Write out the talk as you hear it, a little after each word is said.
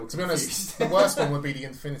To be honest, the worst one would be the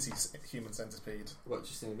Infinity Human Centipede. What,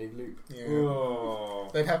 just in a big loop? Yeah. Oh.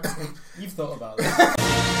 They'd have. You've thought about that.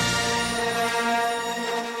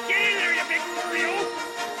 Get in there, you big Oreo!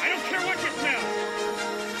 I don't care what you smell!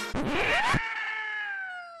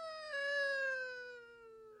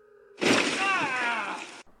 Ah!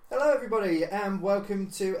 Hello, everybody, and welcome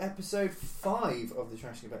to episode 5 of the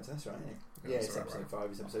Trashing Event. That's right, isn't it? Yeah, it's episode 5.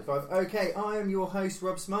 It's episode 5. Okay, I am your host,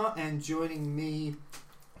 Rob Smart, and joining me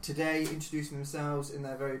today, introducing themselves in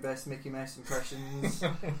their very best Mickey Mouse impressions,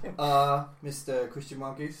 are Mr. Christian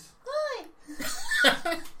Wildgoose. Hi!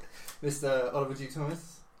 Mr. Oliver G.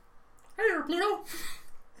 Thomas. Hey, Pluto!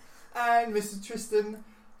 And Mr. Tristan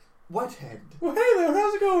Whitehead. Well, hey there,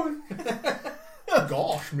 how's it going? Oh,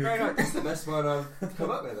 gosh, Very nice. That's the best one I've come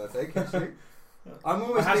up with, I think, actually. I'm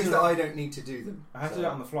always pleased that I don't need to do them. I had to do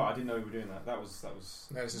that on the fly. I didn't know we were doing that. That was.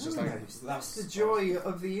 No, this is just that's the joy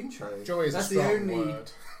of the intro. Joy is that's a strong the only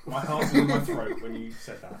word. My heart was in my throat when you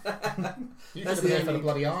said that. You That's could have been the for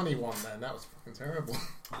the only- bloody Arnie one then. That was fucking terrible.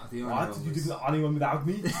 Oh, the What? Did you do the only one without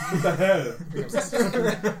me? What the hell?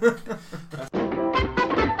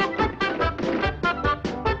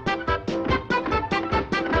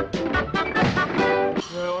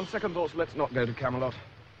 On second thoughts, let's not go to Camelot.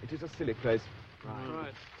 It is a silly place.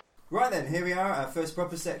 Right then, here we are, our first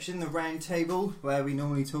proper section, the round table, where we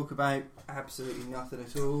normally talk about absolutely nothing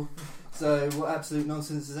at all. So, what absolute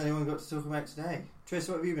nonsense has anyone got to talk about today? Tris,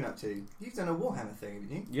 what have you been up to? You've done a Warhammer thing,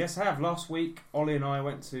 haven't you? Yes, I have. Last week, Ollie and I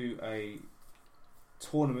went to a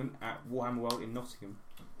tournament at Warhammer World in Nottingham.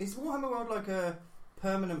 Is Warhammer World like a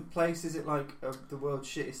permanent place? Is it like the world's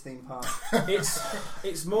shittest theme park?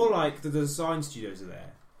 It's more like the design studios are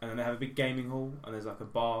there, and then they have a big gaming hall, and there's like a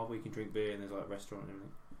bar where you can drink beer, and there's like a restaurant and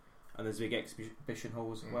everything. And there's big exhibition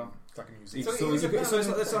halls as well. It's like a museum. So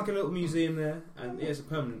it's like a little museum there, and yeah, it's a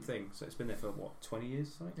permanent thing. So it's been there for what, 20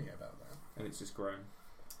 years, something? Yeah, about that. And it's just grown.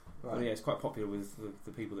 Right. But yeah, it's quite popular with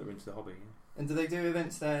the people that are into the hobby. Yeah. And do they do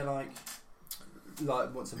events there like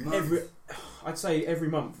once a month? I'd say every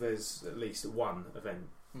month there's at least one event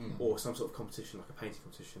Mm. or some sort of competition, like a painting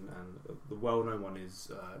competition, and the well-known one is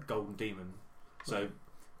Golden Demon. So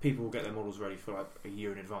people will get their models ready for like a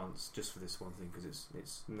year in advance just for this one thing because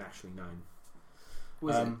it's nationally known.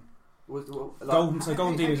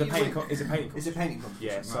 Golden Demon is a painting competition. It's a painting competition.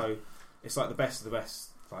 Yeah, right. so it's like the best of the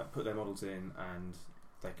best. Like put their models in and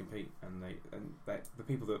they compete, and the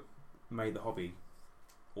people that made the hobby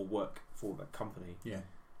or work for that company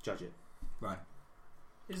judge it. Right.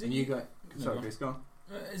 Is And it? you go. Sorry, Chris, go on.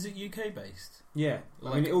 Is it UK based? Yeah,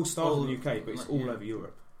 I mean it all started in the UK, but it's all yeah. over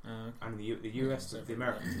Europe. Okay. And the US, Yeah, the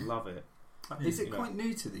Americans love it. Is it You know. quite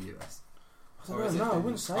new to the US? I Or don't is know, it- I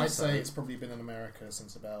wouldn't say I'd so. say it's probably been in America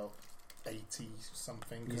since about 80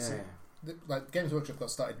 something. Yeah. Like Games Workshop got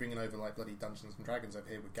started bringing over like bloody Dungeons and Dragons over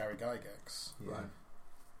here with Gary Gygax. Yeah. Right.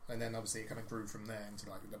 And then obviously it kind of grew from there into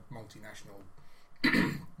like the multinational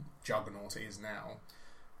juggernaut it is now.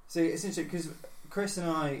 See, it's interesting because Chris and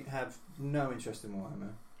I have no interest in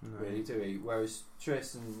Warhammer, No. really, do we? Whereas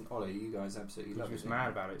Tris and Ollie, you guys absolutely love He was it. mad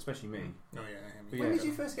about it, especially me. Oh yeah. But When yeah. did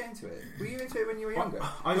you first get into it? Were you into it when you were Well, younger?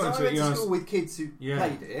 I got 'Cause into it, went you to know, school with kids who Yeah.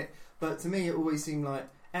 played it, but to me it always seemed like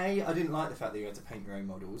I didn't like the fact that you had to paint your own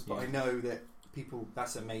models, but Yeah. I know that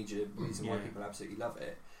that's a major reason why Yeah. people absolutely love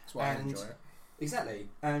it. That's why And- I enjoy it. Exactly,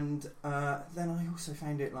 and then I also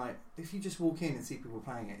found it like if you just walk in and see people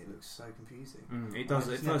playing it, it looks so confusing. It does.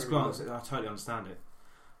 I At just first never glance, really I totally understand it.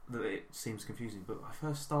 That it seems confusing, but I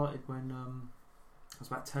first started when I was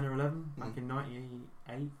about 10 or 11, back in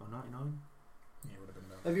 98 or 99. Yeah, it would have been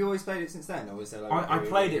about. Have you always played it since then, or was there like? I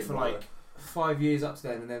played it for like 5 years up to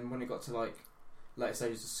then, and then when it got to like later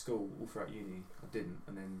stages of school, all throughout uni, I didn't,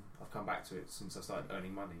 and then I've come back to it since I started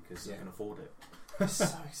earning money because I can afford it. It's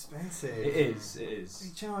so expensive. It is. They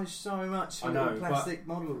charge so much for I know, little plastic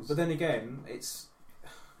models. But then again, it's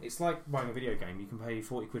like buying a video game. You can pay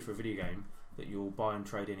 40 quid for a video game that you'll buy and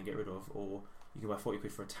trade in and get rid of, or you can buy 40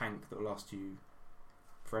 quid for a tank that will last you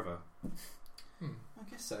forever. I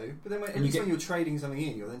guess so. But then at And least when you're trading something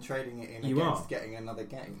in, you're then trading it in You against are. getting another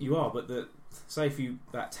game. You are, but say if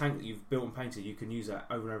that tank that you've built and painted, you can use that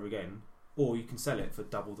over and over again, or you can sell it for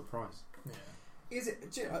double the price. Yeah. Is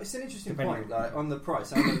it? Do you know, it's an interesting Depending point. on- Like on the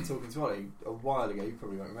price, I remember talking to Ollie a while ago. You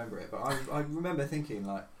probably won't remember it, but I remember thinking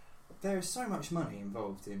like there is so much money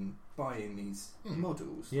involved in buying these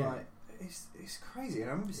models. Yeah. Like it's crazy. And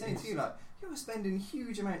I remember saying to you like you're spending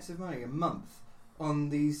huge amounts of money a month on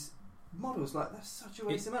these models. Like that's such a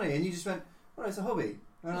waste of money. And you just went, well, it's a hobby.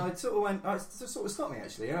 And I sort of went, it sort of stopped me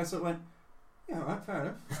actually. And I sort of went, yeah, all right, fair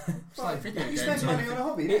enough. It's like video You games. spend money on a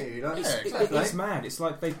hobby, don't you? Like, Yeah, fair play. It's mad. It's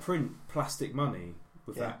like they print plastic money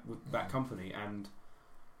with that company, and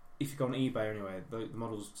if you go on eBay or anywhere, the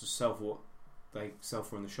models just sell for what they sell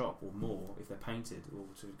for in the shop or more if they're painted or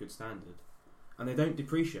to a good standard, and they don't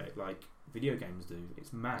depreciate like video games do.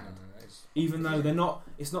 It's mad. Even though they're not,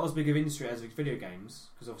 it's not as big of an industry as video games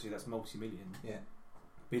because obviously that's multi-million,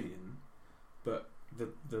 billion, but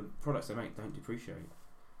the products they make don't depreciate.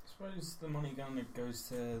 I suppose the money kind of goes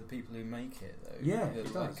to the people who make it, though. Yeah,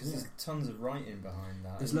 it does. Because there's tons of writing behind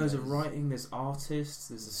that. There's loads of writing. There's artists.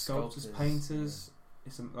 There's the sculptors, painters.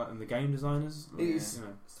 It's and the game designers.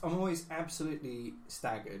 I'm always absolutely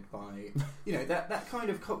staggered by that kind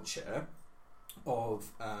of culture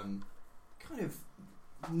of kind of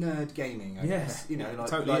nerd gaming. I guess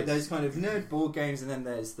like those kind of nerd board games, and then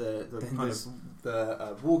there's the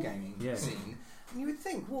wargaming scene. And you would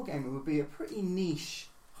think wargaming would be a pretty niche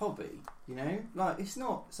hobby, like it's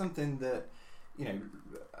not something that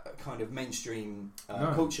kind of mainstream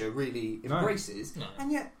culture really embraces,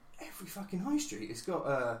 and yet every fucking high street has got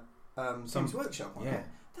a Games Workshop on it.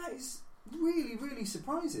 That is really, really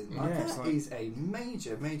surprising. That is a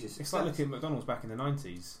major success. It's like looking at McDonald's back in the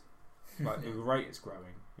 90s. Like the rate it's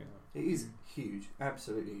growing. It is huge,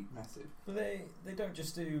 absolutely massive. But they don't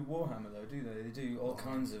just do Warhammer though, do they? They do all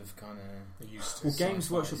kinds of kind of. Well, Games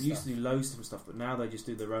Workshop used to do loads of different stuff, but now they just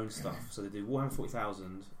do their own stuff. So they do Warhammer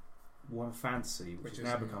 40,000, Warhammer Fantasy, which has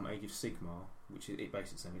now become Age of Sigmar, which it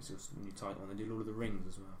basically saying it's just a new title, and they do Lord of the Rings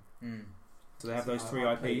as well. So they have those three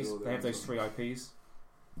IPs. They have those three IPs,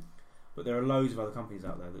 but there are loads of other companies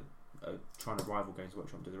out there that are trying to rival Games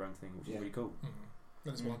Workshop and do their own thing, which is really cool.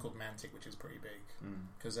 There's one called Mantic, which is pretty big.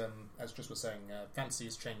 Because, as Tris was saying, Fantasy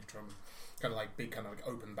has changed from kind of like big, kind of like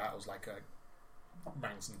open battles, like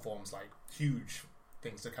ranks and forms, like huge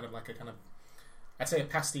things, to kind of like a kind of, I'd say a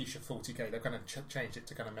pastiche of 40k. They've kind of changed it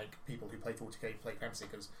to kind of make people who play 40k play Fantasy,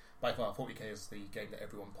 because by far 40k is the game that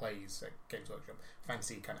everyone plays at Games Workshop.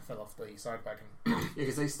 Fantasy kind of fell off the side wagon.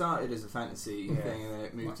 Because they started as a fantasy thing and then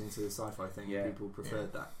it moved into the sci-fi thing, and people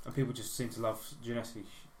preferred that. And people just seem to love genetically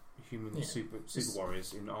human super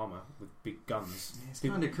warriors in armour with big guns. It's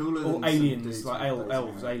kind of cooler or than aliens, like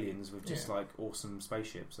elves, aliens with just like awesome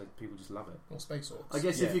spaceships. Like, people just love it. Or space orcs. I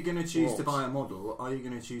guess if you're going to choose to buy a model, are you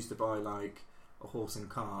going to choose to buy like a horse and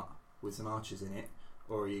cart with some archers in it,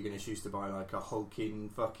 or are you going to choose to buy like a hulking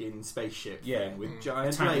fucking spaceship thing with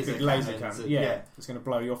giant laser cannons? It's going to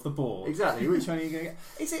blow you off the board. Exactly. Which one are you going to get?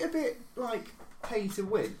 Is it a bit like pay to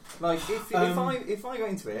win? Like if I got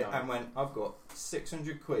into it and went, I've got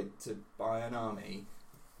 600 quid to buy an army,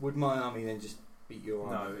 would my army then just beat your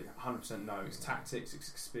army? No, 100% no. It's tactics, it's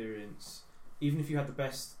experience. Even if you had the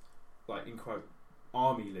best, like in quote,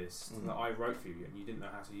 army list that I wrote for you and you didn't know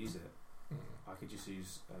how to use it, I could just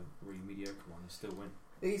use a really mediocre one and still win.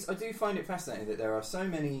 I do find it fascinating that there are so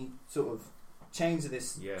many sort of chains of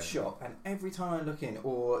this shop, and every time I look in,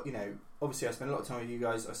 or obviously I spend a lot of time with you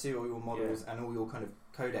guys, I see all your models and all your kind of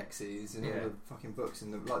codexes and all the fucking books,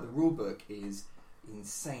 and the rule book is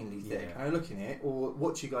insanely thick. And I look in it or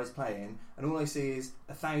watch you guys playing, and all I see is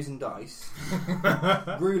 1,000 dice,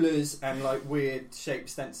 rulers, and like weird shaped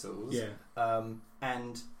stencils.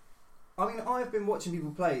 And I mean, I've been watching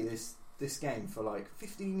people play this game for like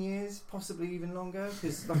 15 years, possibly even longer,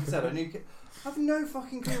 because like I said, I have no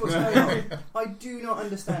fucking clue what's going on. I do not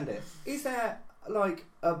understand it. Is there like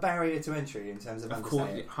a barrier to entry in terms of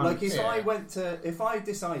understanding it? Like if I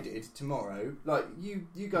decided tomorrow, like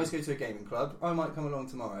you guys go to a gaming club, I might come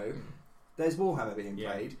along tomorrow, there's Warhammer being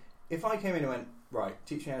played. If I came in and went, right,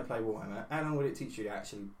 teach me how to play Warhammer, how long would it teach you to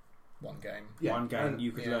actually... One game. One game,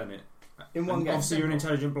 you could learn it. In one game. Obviously you're an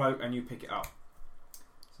intelligent bloke and you pick it up.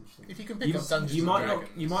 If you can pick up Dungeons you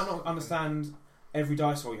and might not understand every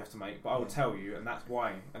dice roll you have to make, but I will tell you, and that's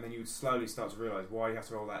why. And then you would slowly start to realise why you have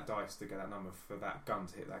to roll that dice to get that number for that gun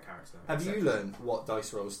to hit that character. Have you learned what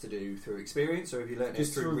dice rolls to do through experience, or have you learned it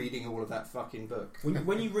through reading all of that fucking book?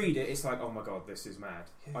 When you read it, it's like, oh my god, this is mad.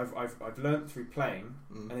 I've learned through playing,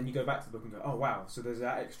 and then you go back to the book and go, oh wow, so there's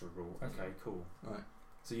that extra rule. Okay, cool. Right.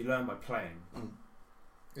 So you learn by playing.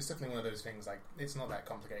 It's definitely one of those things, like, it's not that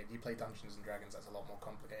complicated. You play Dungeons and Dragons, that's a lot more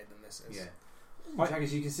complicated than this is.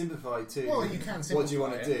 Dragons, you can simplify too. Well, you can simplify. What do you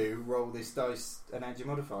want to do? Roll this dice and add your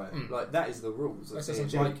modifier. Like, that is the rules. That's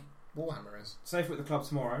essentially like Warhammer is. Say if we're at the club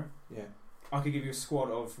tomorrow, I could give you a squad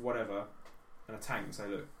of whatever and a tank and say,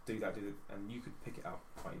 look, do that, and you could pick it up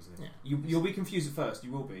quite easily. You'll be confused at first,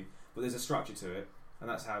 you will be, but there's a structure to it. And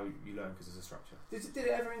that's how you learn, because there's a structure. Did it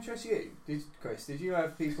ever interest you? Chris, did you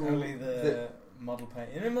have people... Only the model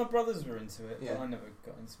painting. I mean, my brothers were into it, but I never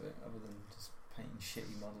got into it, other than just painting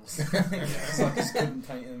shitty models. So I just couldn't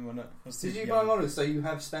paint them when I was too young. Did you buy models? So you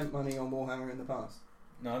have spent money on Warhammer in the past?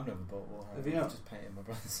 No, I've never bought Warhammer. Have you not? I've just painted my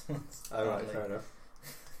brother's ones. Oh, right, fair enough.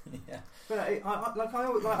 Yeah. But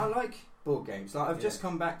I like board games. Like I've just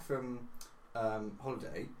come back from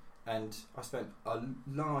holiday, and I spent a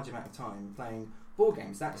large amount of time playing board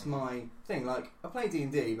games. That's my thing. Like I play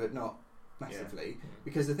D&D, but not massively,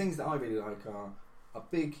 because the things that I really like are a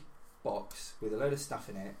big box with a load of stuff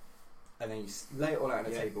in it, and then you lay it all out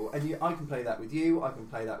on a table, and I can play that with you. I can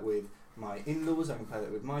play that with my in-laws. I can play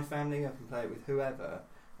that with my family. I can play it with whoever,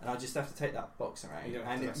 and I just have to take that box around,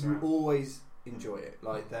 and you always enjoy it.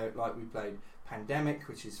 Like we played Pandemic,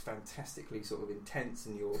 which is fantastically sort of intense,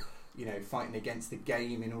 and you're fighting against the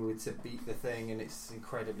game in order to beat the thing, and it's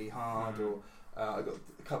incredibly hard. Or I got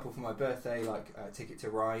a couple for my birthday, like Ticket to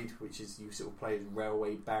Ride, which is you sort of play as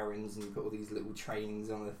railway barons, and you put all these little trains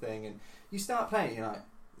on the thing, and you start playing, you're like,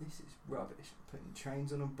 this is rubbish. I'm putting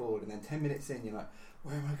trains on a board, and then 10 minutes in, you're like,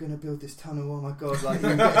 where am I going to build this tunnel? Oh my god! Like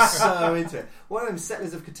you get so into it. One of them,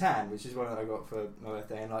 Settlers of Catan, which is one that I got for my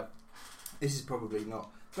birthday, and like this is probably not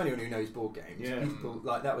for anyone who knows board games. Yeah. People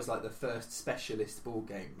like that was like the first specialist board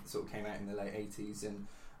game that sort of came out in the late 80s, and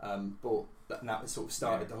that sort of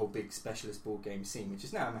started the whole big specialist board game scene, which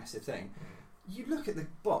is now a massive thing. You look at the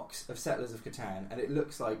box of Settlers of Catan, and it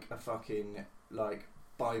looks like a fucking like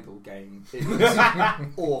Bible game. It looks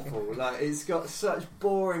awful. Like it's got such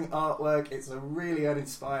boring artwork. It's a really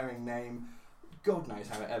uninspiring name. God knows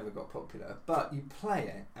how it ever got popular. But you play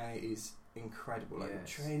it, and it is incredible. Like you're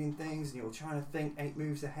trading things, and you're trying to think 8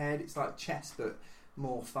 moves ahead. It's like chess, but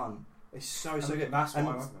more fun. It's so good. That's why I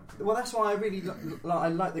like that. Well, that's why I really I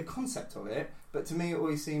like the concept of it. But to me, it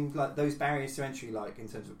always seemed like those barriers to entry, like in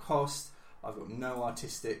terms of cost. I've got no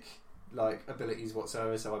artistic abilities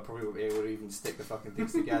whatsoever, so I probably won't be able to even stick the fucking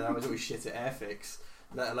things together. I was always shit at airfix,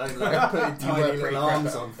 let alone putting tiny little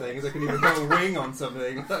arms on things. I couldn't even put a wing on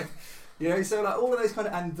something. So like all of those kind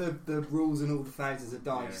of, and the rules and all the thousands of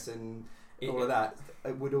dice and all of that,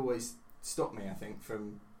 it would always stop me, I think,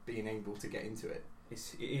 from being able to get into it. It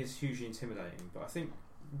is hugely intimidating, but I think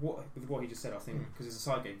with what he just said, I think because it's a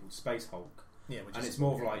side game called Space Hulk, and it's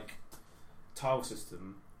more of like tile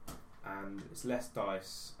system, and it's less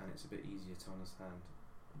dice, and it's a bit easier to understand.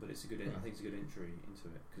 But it's a good. I think it's a good entry into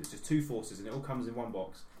it because it's just 2 forces, and it all comes in one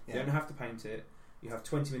box. You don't have to paint it. You have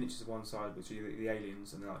 20 miniatures of one side, which are the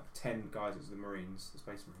aliens, and then like 10 guys, it's the Marines, the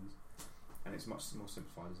Space Marines, and it's much more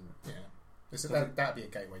simplified, isn't it? Yeah. That'd be a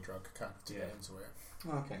gateway drug kind of to get into it.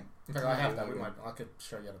 Oh, okay. In fact, I have that with my. I could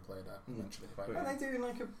show you how to play that eventually. Are they doing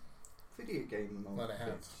like a video game? Well, they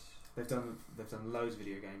have. They've done loads of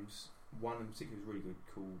video games. One in particular is really good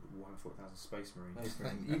called Warhammer 40,000 Space Marines.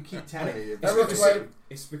 You keep telling me.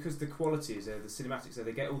 It's because the quality is there, the cinematics there.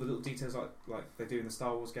 They get all the little details like they do in the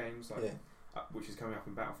Star Wars games, which is coming up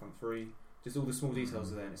in Battlefront 3. Just all the small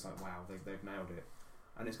details are there, and it's like wow, they've nailed it.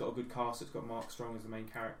 And it's got a good cast. It's got Mark Strong as the main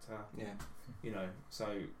character. Yeah, so.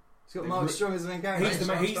 It's got Mark Strong as the main character. He's the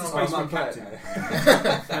Space Marine captain.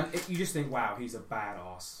 And you just think, wow, he's a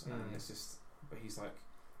badass. And it's just, but he's like,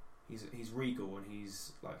 he's regal and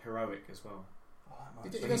he's like heroic as well.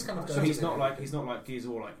 So he's not like Gears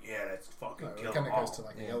of War, like let's fucking kill them all. It kind of goes to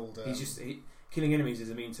like the old. He's just killing enemies is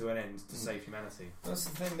a mean to an end to save humanity. That's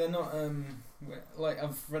the thing. They're not like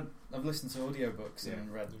I've listened to audiobooks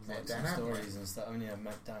and read like some stories and stuff. I mean, I've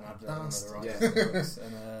met Dan Adler, one of the writers of the books,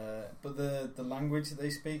 and but the language that they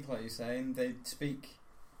speak, like you're saying, they speak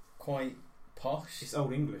quite posh. It's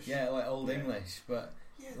Old English. Yeah, like Old English, but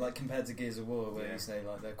like compared to Gears of War, where you say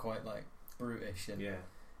like they're quite like brutish and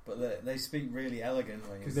but they speak really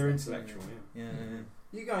elegantly because they're intellectual.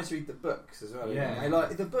 You guys read the books as well,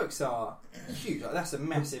 like the books are huge. Like that's a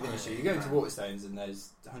massive industry. You go into Waterstones and there's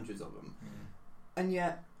hundreds of them, and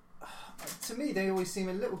yet to me they always seem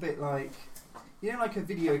a little bit like like a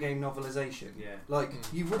video game novelization. Like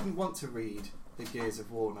you wouldn't want to read the Gears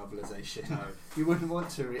of War novelization. No. You wouldn't want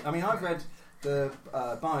to read. I mean, I've read the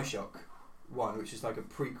BioShock one, which is like a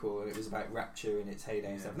prequel, and it was about Rapture in its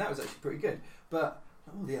heyday and stuff, and that was actually pretty good. But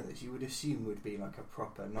all the others you would assume would be like a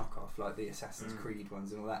proper knockoff, like the Assassin's Creed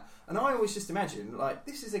ones and all that. And I always just imagine like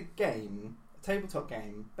this is a tabletop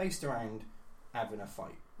game based around having a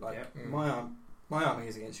fight. Like my army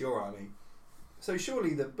is against your army. So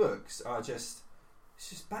surely the books are it's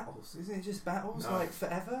just battles, isn't it? Just battles like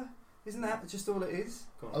forever. Isn't that just all it is?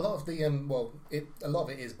 A lot of the a lot of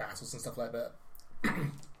it is battles and stuff like that.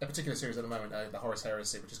 A particular series at the moment, the Horus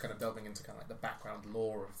Heresy, which is kind of delving into kind of like the background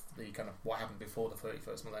lore of the kind of what happened before the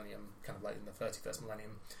 31st millennium, kind of like in the 31st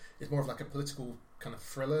millennium, is more of like a political kind of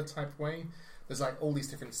thriller type way. There's like all these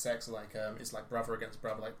different sects, like it's like brother against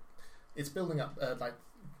brother, like it's building up like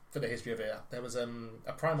for the history of it. There was a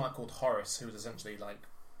Primarch called Horus who was essentially like,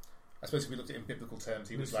 I suppose if we looked at it in biblical terms,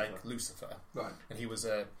 he was like Lucifer, right? And he was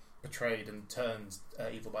betrayed and turned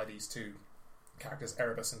evil by these two characters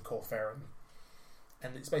Erebus and Corferin,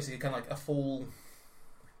 and it's basically kind of like a fall,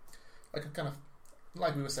 like a kind of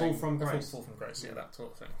like we were saying, Fall from Grace. Fall from Grace, yeah, that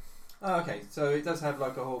sort of thing. Oh, okay, so it does have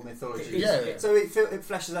like a whole mythology. Yeah. So it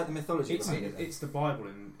fleshes out the mythology. It's the Bible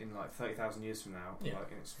in like 30,000 years from now. Yeah. Like,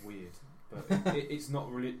 and it's weird, but it's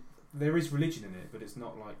not really. There is religion in it, but it's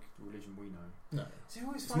not like religion we know. No. So you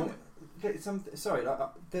always find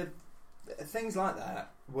the things like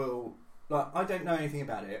that will, like, I don't know anything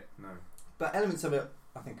about it. No. But elements of it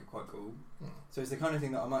I think are quite cool. Mm. So it's the kind of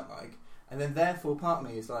thing that I might like, and then therefore part of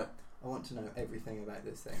me is like, I want to know everything about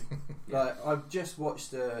this thing. Like, I've just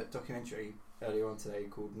watched a documentary earlier on today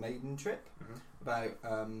called Maiden Trip, about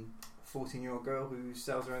a 14-year-old girl who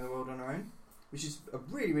sails around the world on her own, which is a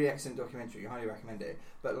really, really excellent documentary. I highly recommend it.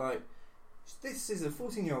 But like, this is a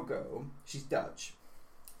 14-year-old girl. She's Dutch,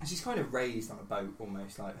 and she's kind of raised on a boat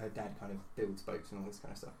almost. Like, her dad kind of builds boats and all this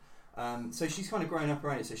kind of stuff. So she's kind of grown up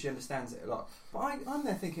around it, so she understands it a lot. But I'm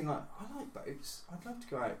there thinking, like, I like boats. I'd love to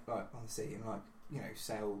go out like on the sea and, like, you know,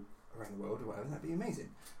 sail around the world or whatever. That'd be amazing.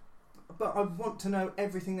 But I want to know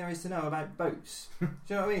everything there is to know about boats. Do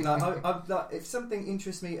you know what I mean? Like, like, if something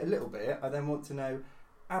interests me a little bit, I then want to know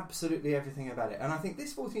absolutely everything about it. And I think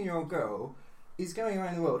this 14-year-old girl is going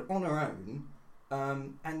around the world on her own,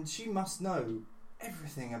 and she must know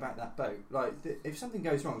everything about that boat. Like, if something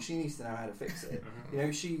goes wrong, she needs to know how to fix it. You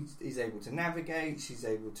know, she is able to navigate, she's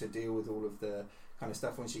able to deal with all of the kind of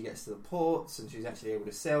stuff when she gets to the ports, and she's actually able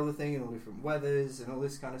to sail the thing in all different weathers and all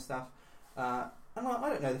this kind of stuff. And I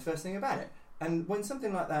don't know the first thing about it. And when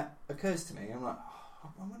something like that occurs to me, I'm like,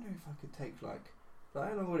 oh, I wonder if I could take like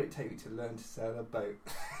how long would it take me to learn to sail a boat?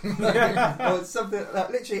 Or something like,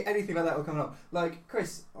 literally anything like that will come along. Like,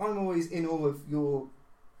 Chris, I'm always in awe of your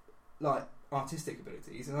like artistic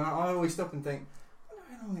abilities, and I always stop and think, I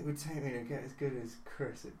wonder how long it would take me to get as good as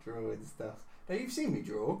Chris at drawing stuff. Now, you've seen me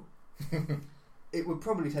draw. It would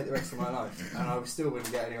probably take the rest of my life, and I still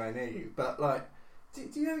wouldn't get anywhere near you. But like,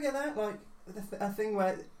 do you ever get that? Like, a thing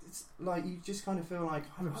where it's like you just kind of feel like,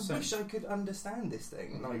 I wish I could understand this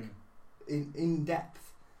thing, like in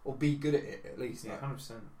depth, or be good at it at least. Yeah, like.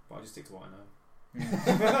 100%. But I just stick to what I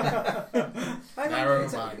know. Narrow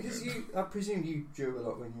mind. Because I presume you drew a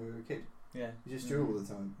lot when you were a kid. Yeah. You just drew all the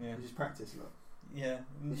time. Yeah. You just practice a lot. Yeah.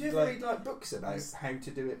 Did you ever read like books about how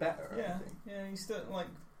to do it better? Or anything? Yeah. You still like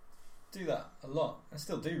do that a lot. I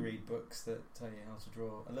still do read books that tell you how to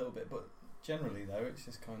draw a little bit, but generally though, it's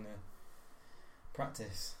just kind of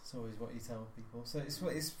practice. It's always what you tell people. So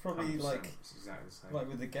it's probably like it's exactly the same. Like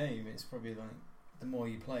with the game, it's probably like the more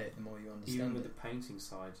you play it, the more you understand. Even with it. the painting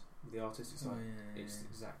side, the artistic side, it's yeah.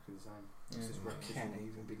 exactly the same. I can't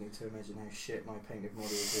even begin to imagine how shit my painted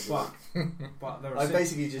models would look. But there are I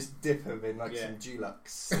basically just dip them in like some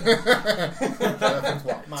Dulux.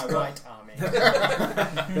 My right army.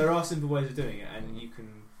 There are simple ways of doing it, and you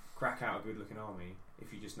can crack out a good looking army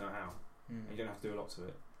if you just know how. And you don't have to do a lot to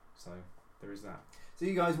it. So there is that. So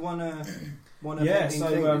you guys won a yeah. thing,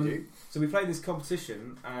 did you? So we played this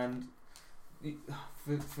competition, and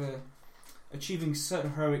for achieving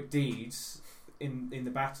certain heroic deeds in the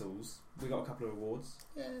battles, we got a couple of awards.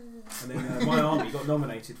 Yay. And then my army got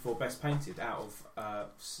nominated for best painted out of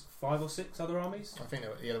 5 or 6 other armies. I think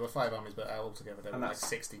there were 5 armies, but altogether there were like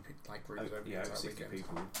 60 groups over the entire 60 weekend.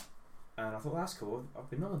 people. And I thought, well, that's cool. I've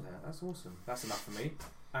been on there. That's awesome. That's enough for me.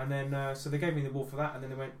 And then so they gave me the award for that, and then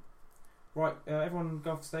they went, right, everyone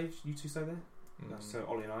go off the stage. You two stay there. So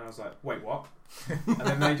Ollie and I was like, wait, what? And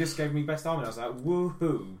then they just gave me best army. I was like,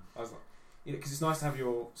 woohoo! I was like, because it's nice to have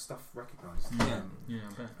your stuff recognised. Yeah.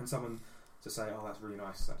 And someone to say, oh, that's really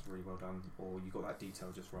nice, that's really well done, or you got that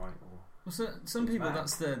detail just right, or. Well, so some people,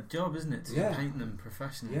 that's their job, isn't it, to paint them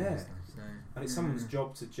professionally? Yeah. And stuff, so. And it's someone's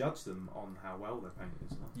job to judge them on how well they're painted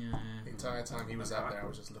as well. Yeah. The entire time he was out there, I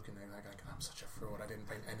was just looking at him like, I'm such a fraud, I didn't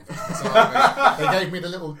paint anything on this army. They gave me the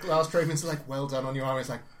little glass trophy and it's like, well done on your army. It's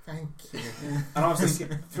like, thank you. And I was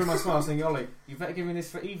thinking, through my smile, I was thinking, Ollie, you better give me this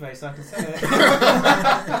for eBay so I can sell it.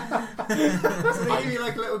 So they give you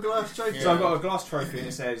like a little glass trophy. So I've got a glass trophy and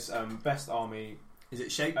it says best army. Is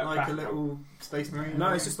it shaped like a little Space Marine?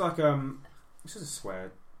 No, it's just like it's just a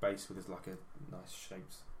square base with like a nice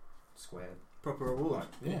shaped square. Proper award.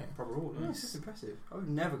 Proper award. Yeah, this is impressive. I've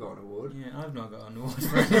never got an award. Yeah, I've not got an award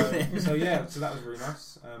for anything. So that was really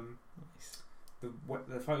nice.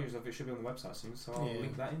 The photos of it should be on the website soon, so I'll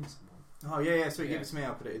link that in somewhere. Oh yeah, sweet. Give it to me.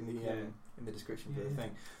 I'll put it in the description for the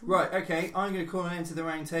thing. Right. Okay. I'm going to call an end to the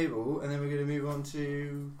round table, and then we're going to move on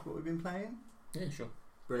to what we've been playing. Yeah, sure.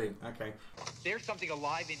 Brilliant. Okay. There's something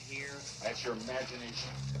alive in here. That's your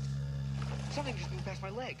imagination. Something just moved past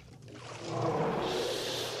my leg.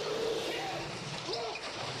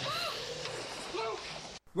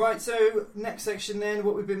 Right, so next section then,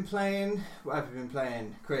 what we've been playing. What have we been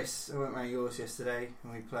playing? Chris, I went round yours yesterday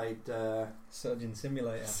and we played Surgeon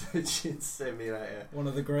Simulator. Surgeon Simulator. One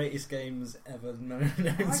of the greatest games ever known to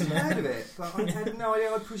I'd man. heard of it, but I had no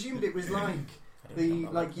idea. I presumed it was like the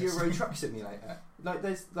Euro Truck Simulator. Like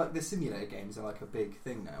there's like the simulator games are like a big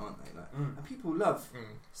thing now, aren't they? Like, and people love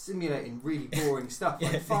simulating really boring stuff.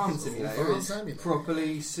 Like Farm Simulator is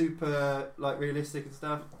properly super like realistic and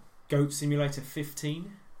stuff. Goat Simulator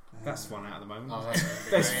 15. That's one out at the moment. Oh,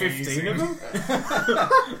 there's 15 of them.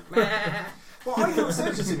 Well, I thought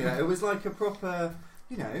Surgeon Simulator was like a proper,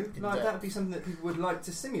 you know, like that would be something that people would like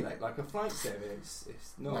to simulate, like a flight sim.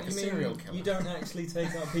 It's not like a serial killer. You don't actually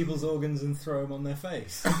take out people's organs and throw them on their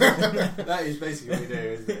face. That is basically what you do,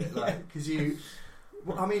 isn't it? Like, because you,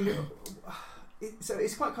 well, I mean, so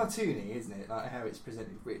it's quite cartoony, isn't it? Like how it's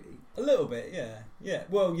presented, really. A little bit, yeah.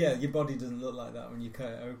 Well, yeah, your body doesn't look like that when you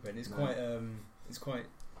cut it open. It's quite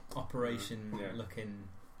operation looking.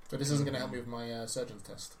 So this isn't going to help me with my surgeon's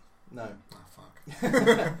test. No. Ah,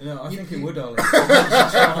 fuck. No, I think it would, Ollie. You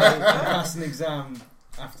should try and pass an exam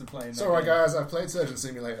after playing. It's alright, guys. I've played Surgeon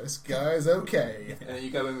Simulator. This guy's okay. And then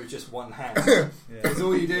you go in with just one hand. Because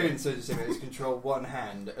all you do in Surgeon Simulator is control one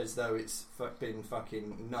hand as though it's been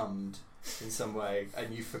fucking numbed in some way,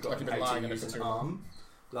 and you've forgotten how to use an arm.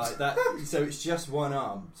 Like that. So it's just one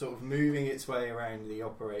arm, sort of moving its way around the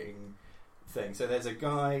operating thing. So there's a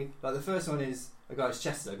guy. Like the first one is a guy's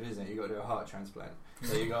chest is open, isn't it? You got to do a heart transplant.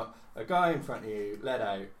 So you got a guy in front of you, let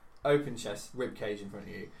out, open chest, rib cage in front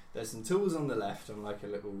of you. There's some tools on the left on like a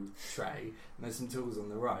little tray, and there's some tools on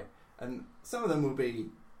the right. And some of them will be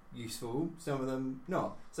useful, some of them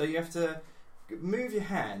not. So you have to move your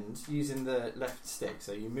hand using the left stick.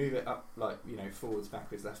 So you move it up, like, you know, forwards,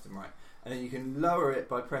 backwards, left and right. And then you can lower it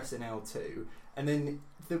by pressing L2. And then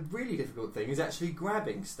the really difficult thing is actually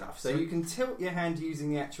grabbing stuff. So you can tilt your hand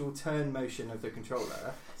using the actual turn motion of the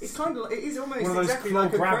controller. It's kind of, it is almost one of those exactly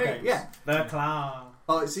like a grab grab. games. Yeah. The claw.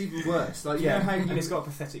 Oh, it's even worse. Like, you know how and it's got a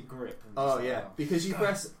pathetic grip. Oh yeah, because you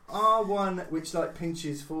press R1, which like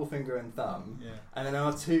pinches forefinger and thumb, and then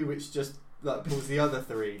R2, which just like pulls the other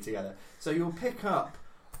three together. So you'll pick up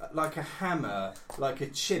like a hammer, like a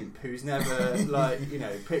chimp who's never like, you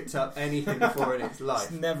know, picked up anything before in its life.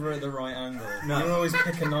 It's never at the right angle. No. You'll always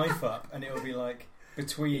pick a knife up, and it'll be like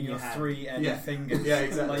between your three end fingers. Yeah,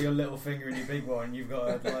 exactly. Like your little finger and your big one. You've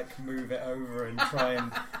got to like move it over and try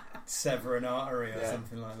and sever an artery or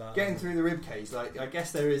something like that. Getting through the rib cage, like I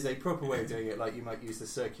guess there is a proper way of doing it. Like you might use the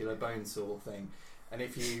circular bone saw thing, and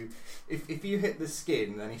if you hit the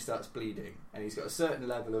skin, then he starts bleeding, and he's got a certain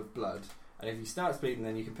level of blood. And if he starts bleeding,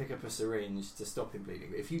 then you can pick up a syringe to stop him bleeding.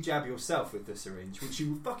 But if you jab yourself with the syringe, which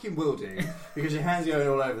you fucking will do, because your hands are going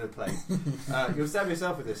all over the place, you'll stab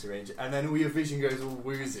yourself with the syringe, and then all your vision goes all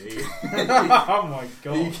woozy. Oh my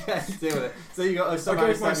god! You can't deal with it. So you got to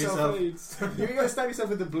somehow stab yourself. You got to stab yourself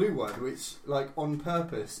with the blue one, which, like, on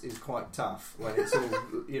purpose, is quite tough when it's all,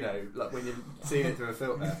 you know, like when you're seeing it through a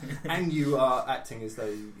filter, and you are acting as though,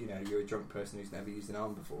 you know, you're a drunk person who's never used an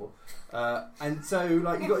arm before, and so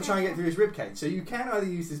like you got to try and get through his rib cage. So you can either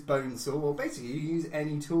use this bone saw, or basically you use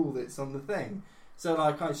any tool that's on the thing. So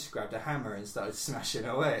like I just grabbed a hammer and started smashing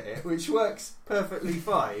away at it, which works perfectly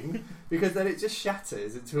fine, because then it just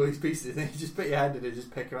shatters into all these pieces, and then you just put your hand in it and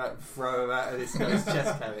just pick them out and throw them out of this guy's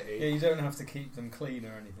chest cavity. Yeah, you don't have to keep them clean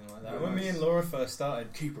or anything like that. When me and Laura first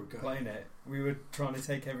started playing it, we were trying to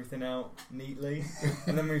take everything out neatly,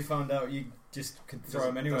 and then we found out you just could throw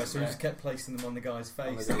them anywhere, so we just kept placing them on the guy's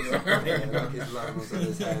face. Like his lungs on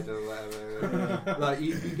his head or whatever. Like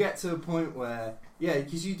you get to a point where,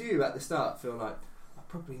 because you do at the start feel like, I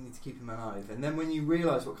probably need to keep him alive, and then when you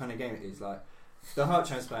realise what kind of game it is, like the heart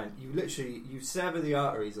transplant, you sever the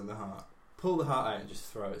arteries on the heart, pull the heart out and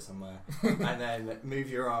just throw it somewhere, and then move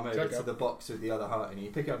your arm over to the box with the other heart in it.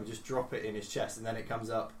 You pick it up and just drop it in his chest, and then it comes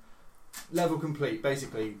up level complete.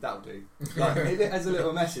 Basically, that'll do. Like it has a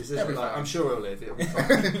little message, isn't it? Like, I'm sure he'll live. It'll be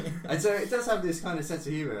fine. And so it does have this kind of sense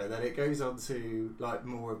of humour that it goes on to like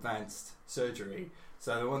more advanced surgery.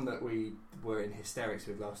 So the one that we were in hysterics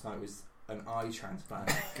with last night was an eye transplant.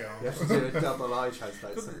 You have to do a double eye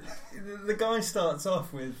transplant. The guy starts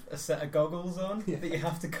off with a set of goggles on that you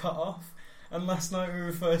have to cut off. And last night we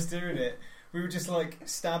were first doing it, we were just like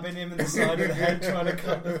stabbing him in the side of the head trying to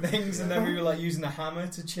cut the things, and then we were like using a hammer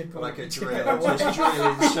to chip like a drill, just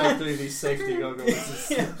drilling straight through these safety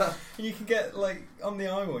goggles. And you can get like on the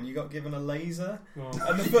eye one, you got given a laser,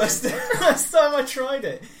 and the first time I tried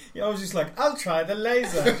it, I was just like, I'll try the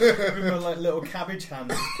laser with my like little cabbage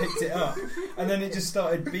hand, picked it up, and then it just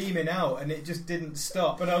started beaming out, and it just didn't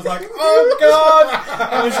stop, and I was like, oh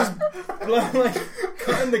god! I was just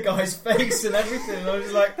cutting the guy's face and everything. And I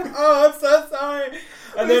was like, oh, I'm so sorry.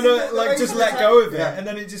 And then just let go of it, and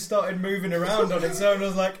then it just started moving around on its own. I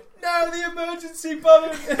was like, no, the emergency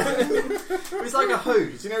button. It was like a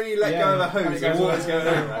hose. You know when you let go of a hose and water's going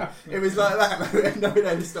over? It was like that. And no one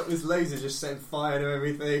had to stop this laser just setting fire to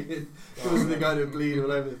everything and causing the guy to bleed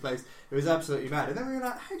all over the place. It was absolutely mad. And then we were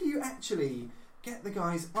like, how do you actually get the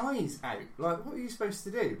guy's eyes out? Like, what are you supposed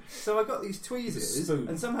to do? So I got these tweezers,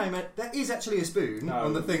 and somehow there is actually a spoon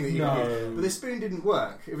on the thing that you can use, but the spoon didn't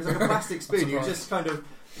work. It was like a plastic spoon. You just kind of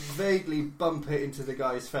vaguely bump it into the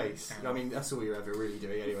guy's face. I mean, that's all you're ever really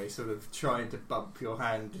doing anyway, sort of trying to bump your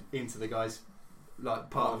hand into the guy's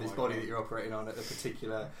part of his body that you're operating on at a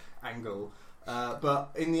particular angle.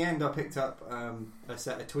 But in the end I picked up a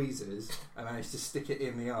set of tweezers and managed to stick it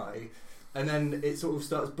in the eye, and then it sort of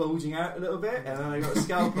starts bulging out a little bit, and then I got a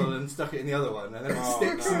scalpel and stuck it in the other one, and then it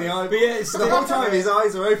sticks in the eye. But yeah, the whole time his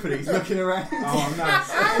eyes are open, he's looking around. Oh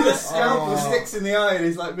no! The scalpel sticks in the eye, and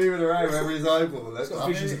he's like moving around wherever his eyeball looks.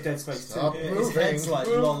 Visions of Dead Space 2. His head's like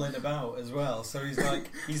lolling about as well, so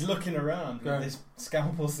he's looking around with this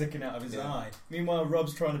scalpel sticking out of his eye. Meanwhile,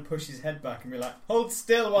 Rob's trying to push his head back and be like, "Hold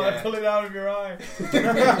still while I pull it out of your eye."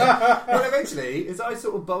 Well, eventually his eyes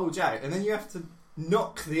sort of bulge out, and then you have to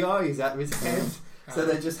knock the eyes out of his head, so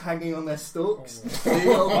they're just hanging on their stalks. So you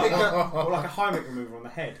got to pick up, or like a Heimlich remover on the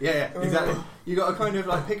head. Yeah, exactly. You got to kind of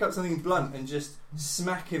like pick up something blunt and just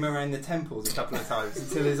smack him around the temples a couple of times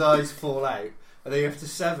until his eyes fall out, and then you have to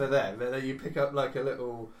sever them. And then you pick up like a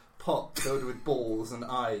little pot filled with balls and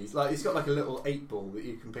eyes. Like it's got like a little 8-ball that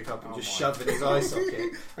you can pick up and just shove in his eye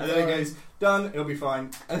socket, and then it goes done. It'll be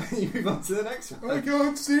fine, and then you move on to the next one. I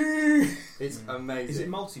can't see. It's amazing. Is it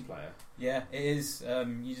multiplayer? Yeah, it is.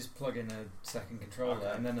 You just plug in a second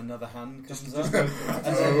controller, and then another hand comes up.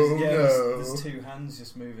 There's two hands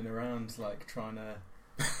just moving around, like trying to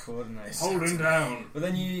coordinate. Holding down. But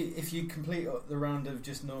then if you complete the round of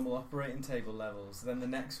just normal operating table levels, then the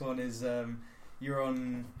next one is you're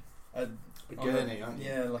on a gurney, aren't you?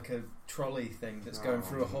 Yeah, like a trolley thing that's going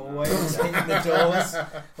through a hallway, hitting the doors,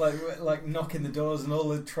 like knocking the doors, and all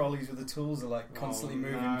the trolleys with the tools are like constantly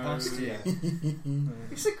moving past you.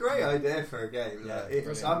 It's a great idea for a game.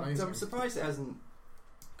 I'm surprised it hasn't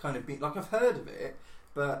kind of been like I've heard of it,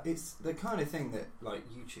 but it's the kind of thing that like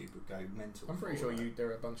YouTube would go mental. I'm pretty sure there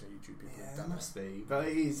are a bunch of YouTube people. Yeah, there must be, but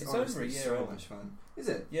it's over a year so old. Much fun. Is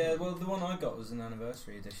it? Yeah, well, the one I got was an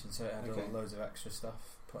anniversary edition, so it had loads of extra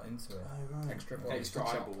stuff put into it. Oh, right. Extra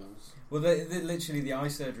eyeballs. Well, literally the eye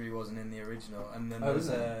surgery wasn't in the original, and then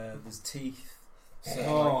there's teeth.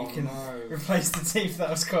 So you can replace the teeth. That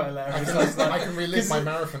was quite hilarious. I can relive my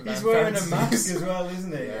marathon. He's wearing a mask as well,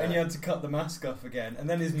 isn't he? Yeah. And you had to cut the mask off again, and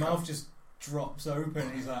then his mouth just drops open.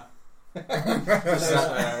 And he's like.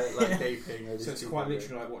 Like gaping. So it's quite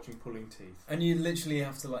literally like watching pulling teeth. And you literally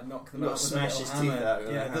have to like knock them out with smash a little his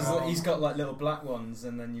hammer. Teeth out he's got like little black ones,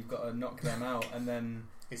 and then you've got to knock them out, and then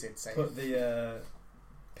is it safe? Put the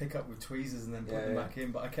pick up with tweezers and then put them back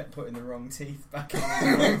in. But I kept putting the wrong teeth back in.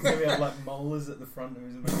 So we had like molars at the front of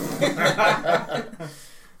his mouth.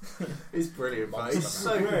 It's brilliant, but it's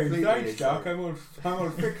so completely. Thanks, Jack. I'm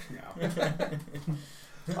on fix now.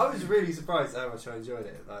 I was really surprised at how much I enjoyed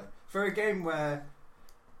it. Like for a game where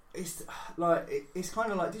it's like it's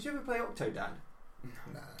kind of like. Did you ever play Octodad?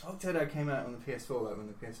 No. Octodad came out on the PS4, like when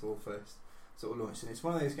the PS4 first sort of launched, and it's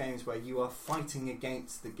one of those games where you are fighting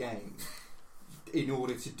against the game in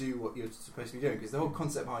order to do what you're supposed to be doing. Because the whole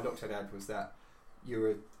concept behind Octodad was that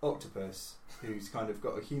you're an octopus who's kind of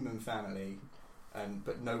got a human family,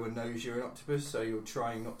 but no one knows you're an octopus, so you're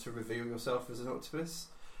trying not to reveal yourself as an octopus.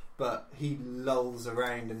 But he lulls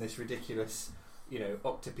around in this ridiculous,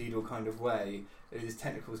 octopedal kind of way. His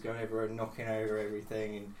tentacles going everywhere and knocking over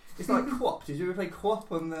everything. And it's like QWOP. Did you ever play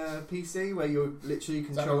QWOP on the PC where you're literally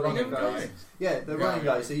controlling the guys? Yeah, the running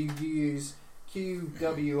guy. So you use Q,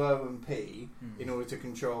 W, O, and P in order to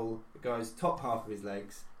control the guy's top half of his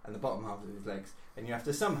legs and the bottom half of his legs. And you have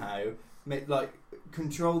to somehow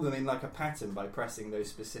control them in like a pattern by pressing those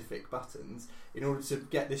specific buttons in order to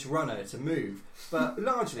get this runner to move. But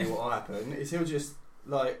largely what will happen is he'll just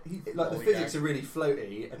the physics are really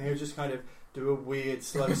floaty, and he'll just kind of do a weird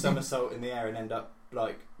slow somersault in the air and end up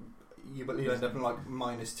you'll end up in like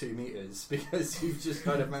 -2 meters because you've just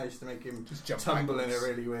kind of managed to make him tumble in a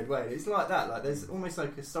really weird way. It's like that. Like there's almost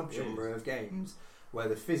like a subgenre of games where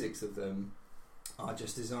the physics of them are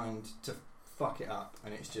just designed to fuck it up,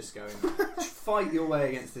 and it's just going fight your way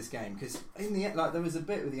against this game. Because in the end, like there was a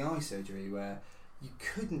bit with the eye surgery where you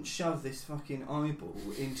couldn't shove this fucking eyeball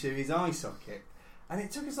into his eye socket, and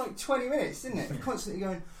it took us like 20 minutes, didn't it? Constantly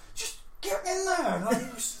going, just get in there! Like,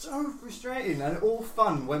 it was so frustrating, and all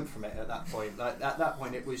fun went from it at that point. Like at that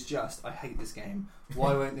point, it was just, I hate this game.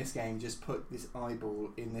 Why won't this game just put this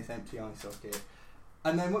eyeball in this empty eye socket?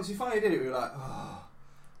 And then once we finally did it, we were like, oh,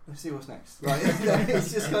 let's see what's next. Like,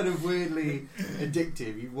 it's just kind of weirdly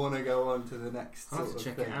addictive. You want to go on to the next. I have to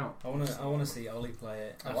check it out. I want to see Ollie play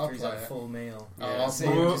it after he's had a full meal. Yeah, see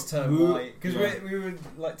him just turn white because we were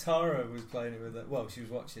like Tara was playing it with it. Well, she was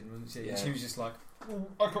watching, wasn't she? Yeah. And she was just like, I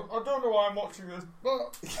don't know why I'm watching this.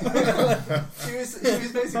 she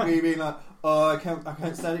was basically being like, oh, I can't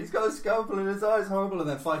stand it. He's got a scalpel in his eye. It's horrible. And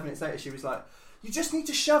then 5 minutes later, she was like, you just need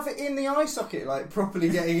to shove it in the eye socket, like properly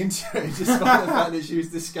getting into it, despite the fact that she was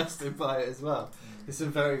disgusted by it as well. It's a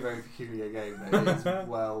very, very peculiar game. Though. It's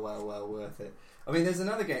well worth it. I mean, there's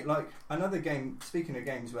another game. Speaking of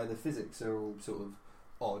games where the physics are all sort of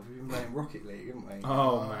odd, we've been playing Rocket League, haven't we?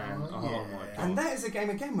 Oh man! Oh yeah. my god! And that is a game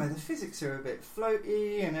again where the physics are a bit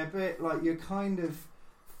floaty and a bit like you're kind of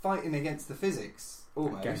fighting against the physics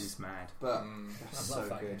almost. That game is mad. But I that's love so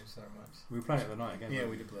that good. game so much. We were playing it the night again. Yeah,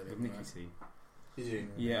 we did play it with the Nikki night. T. Did you?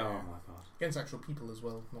 Yeah. Oh my god! Against actual people as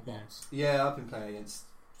well, not Yeah. bots. Yeah, I've been playing against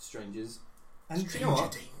strangers. And do you know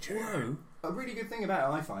what? danger. A really good thing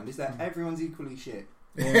about it, I find, is that everyone's equally shit.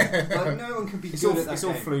 Yeah. Like, no one can be It's good all at that it's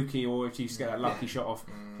game. all fluky, or if you just get that lucky shot off,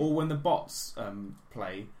 or when the bots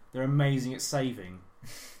play, they're amazing at saving.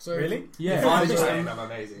 So Really? Yeah, If I'm just, playing, I'm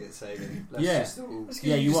amazing at saving. Let's Yeah. just all... That's 'cause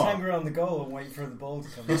Yeah, you you just are. hang around the goal and wait for the ball to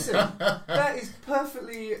come Listen, in. that is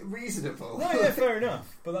perfectly reasonable. No, yeah, fair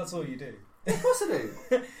enough. But that's all you do. Of course I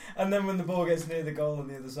do. And then when the ball gets near the goal on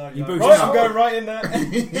the other side, You you're like, boot right, it I'm out. going right in there.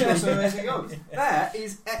 You've got some amazing goals. That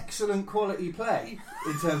is excellent quality play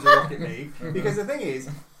in terms of Rocket League. Because the thing is,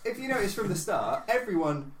 if you notice from the start,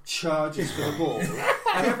 everyone charges for the ball,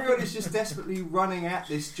 and everyone is just desperately running at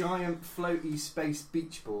this giant floaty space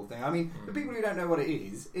beach ball thing. I mean, the people who don't know what it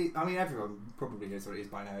is, everyone probably knows what it is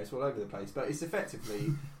by now. It's all over the place, but it's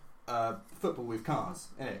effectively football with cars,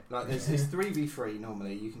 isn't it? Like there's 3v3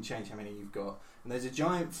 normally. You can change how many you've got, and there's a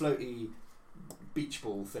giant floaty beach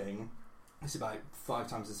ball thing. It's about 5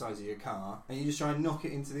 times the size of your car, and you just try and knock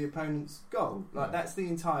it into the opponent's goal. Like that's the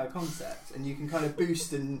entire concept, and you can kind of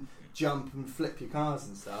boost and jump and flip your cars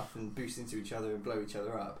and stuff, and boost into each other and blow each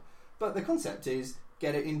other up. But the concept is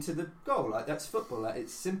get it into the goal. Like that's football at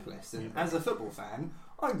its simplest. And as a football fan,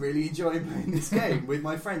 I really enjoy playing this game with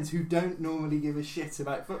my friends who don't normally give a shit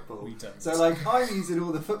about football. We don't. So like I'm using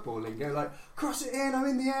all the football lingo, like cross it in, I'm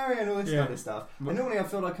in the area, and all this kind of stuff. And normally I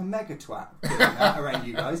feel like a mega twat doing that around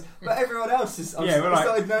you guys, but everyone else is. I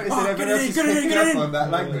started noticing everyone else is picking up on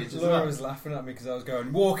that language as Laura well. was laughing at me because I was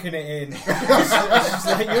going walking it in. She's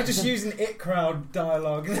like, you're just using it crowd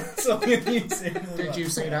dialogue. That's all you're using. Did you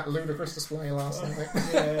see that ludicrous display last night?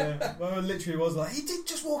 Yeah. Well, it literally was like, he did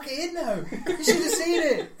just walk it in though. You should have seen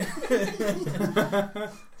it.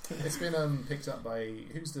 It's been picked up by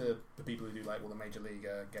who's the people who do like all the major league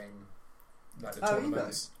game, like the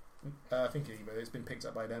tournaments. I think Evo. It's been picked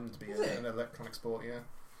up by them to be an electronic sport. Yeah.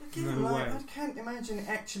 Again, No way. I can't imagine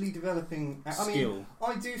actually developing. I Skill. mean,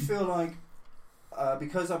 I do feel like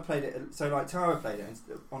because I played it. So like Tara played it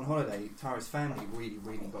on holiday. Tara's family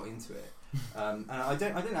really got into it. And I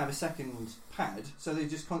didn't have a second pad, so they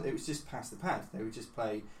just it was just pass the pad. They would just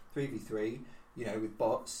play 3v3, you know, with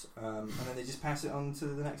bots, and then they just pass it on to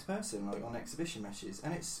the next person, like on exhibition matches.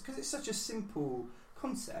 And it's because it's such a simple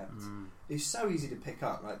concept. It's so easy to pick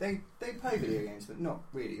up. Like they play video games, but not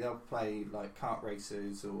really. They'll play like kart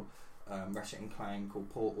racers or Ratchet and Clank or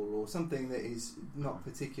Portal or something that is not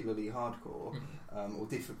particularly hardcore or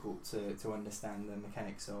difficult to understand the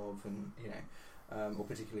mechanics of, and you know, or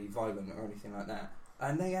particularly violent or anything like that.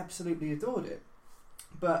 And they absolutely adored it.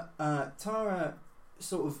 But Tara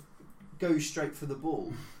sort of goes straight for the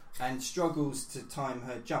ball and struggles to time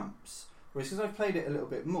her jumps. Whereas because I've played it a little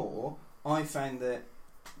bit more, I found that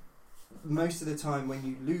most of the time when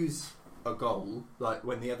you lose a goal, like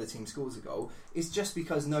when the other team scores a goal, it's just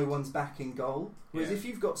because no one's back in goal. Whereas if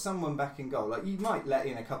you've got someone back in goal, like you might let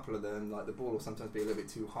in a couple of them, like the ball will sometimes be a little bit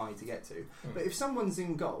too high to get to. But if someone's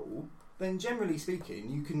in goal, then generally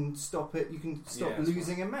speaking, you can stop it. You can stop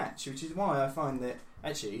losing a match, which is why I find that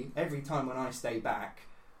actually every time when I stay back,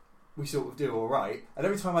 we sort of do all right, and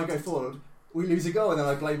every time I go forward, we lose a goal, and then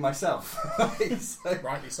I blame myself. So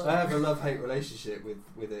Rightly so. I have a love-hate relationship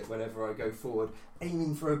with it. Whenever I go forward,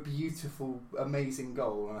 aiming for a beautiful, amazing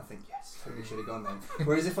goal, and I think yes, totally should have gone then.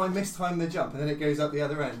 Whereas if I mistime the jump and then it goes up the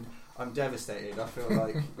other end, I'm devastated. I feel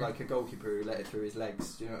like a goalkeeper who let it through his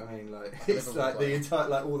legs. Do you know what I mean? Like it's like the entire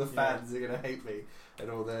all the fans are gonna hate me, and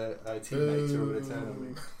all the teammates are all gonna turn on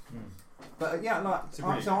me. But yeah, so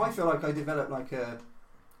I feel like I developed like a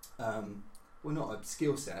well, not a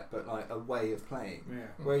skill set, but like a way of playing. Yeah.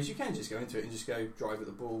 Whereas you can just go into it and just go drive at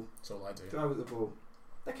the ball. That's all I do. Drive at the ball.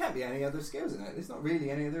 There can't be any other skills in it. There's not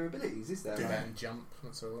really any other abilities, is there? Do Like, that and jump.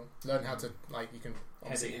 That's all. Learn how to you can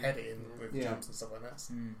obviously head it in with jumps and stuff like that.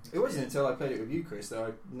 It wasn't until I played it with you, Chris, that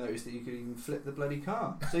I noticed that you could even flip the bloody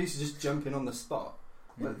car. So you used to just jump in on the spot.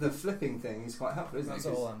 But the flipping thing is quite helpful, isn't That's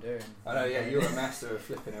it? all I'm doing. I know, yeah, you're a master of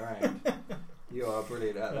flipping around. You are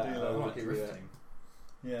brilliant at that. I do I will like give you that. drifting.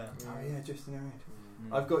 Yeah. Oh yeah, drifting around.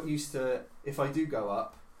 Mm. I've got used to, if I do go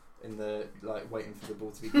up in the waiting for the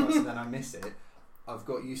ball to be crossed and then I miss it, I've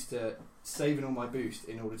got used to saving all my boost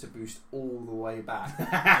in order to boost all the way back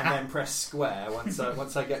and then press square once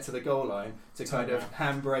I get to the goal line to kind of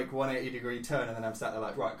handbrake 180-degree turn, and then I'm sat there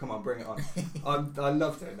like, right, come on, bring it on. I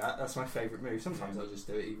love doing that. That's my favourite move. Sometimes I'll just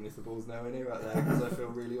do it even if the ball's nowhere near right there because I feel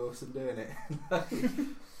really awesome doing it. But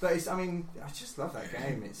it's, I just love that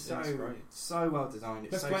game. It's so well designed.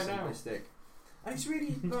 It's so simplistic. And it's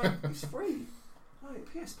really, it's free.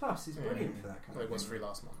 PS Plus is brilliant for that kind of thing. It was free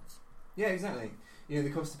last month. Yeah, exactly. The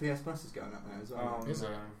cost of PS Plus is going up now as well. Is it?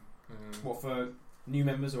 What, for new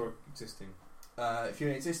members or existing? If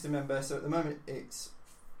you're an existing member, so at the moment it's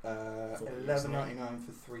 $11.99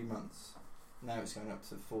 for 3 months. Now it's going up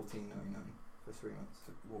to $14.99 for 3 months.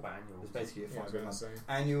 What about annual? It's basically a $5 month. Say.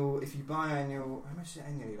 Annual. If you buy annual, how much is it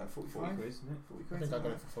annually? Like 45 quid, isn't it? 40 I quid. think I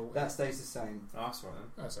got it for 40. That stays the same. Oh, that's right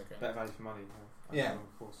then. That's okay. Better value for money. Yeah.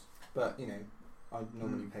 Of course. But I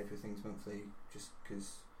normally pay for things monthly just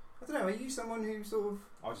because. I don't know. Are you someone who sort of?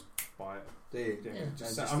 I'll just buy it. Do you? Yeah.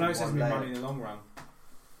 I know it saves me money in the long run.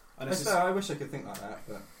 I wish I could think like that,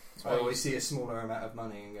 but I always see a smaller amount of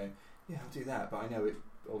money and go, yeah, I'll do that. But I know it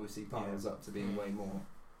obviously piles up to being way more.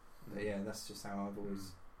 But yeah, that's just how I've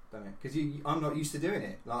always done it. Because I'm not used to doing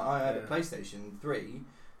it. Like I had a PlayStation 3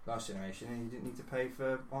 last generation, and you didn't need to pay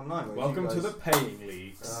for online. Welcome to the paying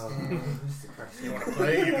leagues. That's depressing. You want to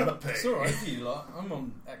play? You gotta pay. It's alright for you lot. I'm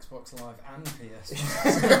on Xbox Live and PS.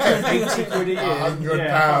 80 quid a year.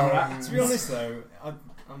 £100. To be honest though, I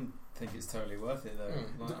think it's totally worth it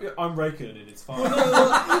though. Like, I'm raking it. It's fine.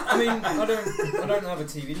 I mean, I don't have a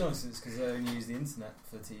TV license because I only use the internet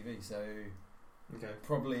for TV. So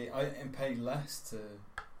probably I pay less to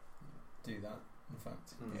do that. In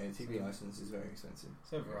fact, yeah, TV license is very expensive.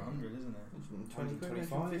 It's over 100, isn't it? 20,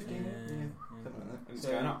 25, 15, yeah. Something like that. And it's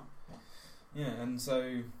going up. Yeah, and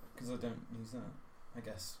so because I don't use that, I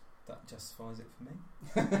guess that justifies it for me.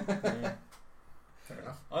 Fair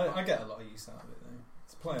enough. I get a lot of use out of it though.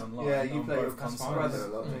 To play online. Yeah, you play with consoles. brother a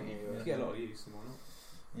lot, don't you? You get a lot of use, and why not?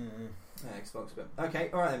 Yeah. Xbox, but okay,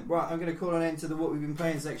 all right then. Right, I'm going to call an end to the what we've been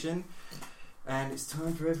playing section, and it's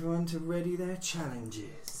time for everyone to ready their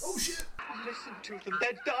challenges. Oh shit! Listen to them.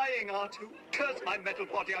 They're dying, R2. Curse my metal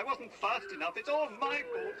body. I wasn't fast enough. It's all my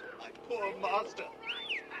fault. My poor master.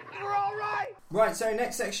 We're all right. Right, so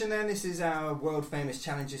next section then. This is our world famous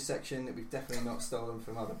challenges section that we've definitely not stolen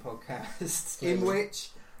from other podcasts. In which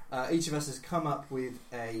each of us has come up with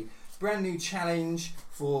a brand new challenge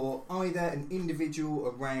for either an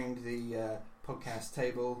individual around the podcast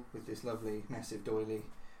table with this lovely massive doily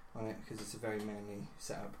on it, because it's a very manly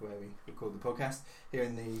setup where we record the podcast here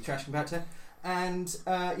in the Trash Compactor. And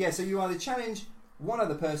so you either challenge one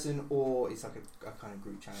other person, or it's like a kind of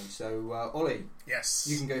group challenge. So Ollie, yes,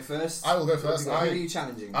 you can go first. I will go first. Who are you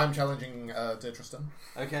challenging? I'm challenging Tristan.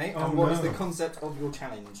 Okay, and what is the concept of your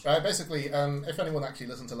challenge? Basically, if anyone actually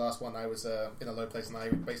listened to the last one, I was in a low place and I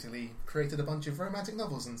basically created a bunch of romantic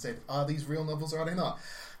novels and said, are these real novels or are they not?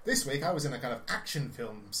 This week I was in a kind of action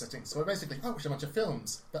film setting, so I basically watched a bunch of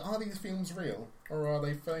films, but are these films real or are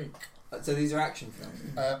they fake? So these are action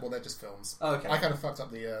films? Well, they're just films. Oh, okay. I kind of fucked up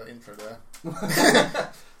the intro there.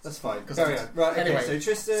 That's fine. Carry on. Right, okay, anyway, so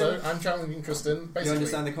Tristan... So I'm challenging Tristan, basically... You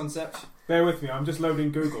understand the concept? Bear with me, I'm just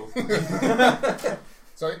loading Google.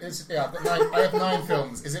 So, I have 9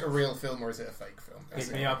 films. Is it a real film or is it a fake film?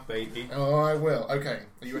 Hit me up, baby. Oh, I will. Okay,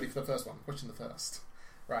 are you ready for the first one? Question the first.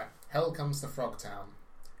 Right, Hell Comes to Frogtown.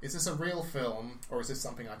 Is this a real film or is this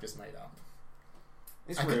something I've just made up?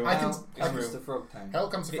 It's real. Hell Comes to Frogtown. Hell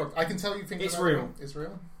Comes to Frogtown. I can tell you things it's about real. It. It's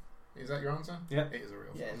real? Is that your answer? Yeah. It is a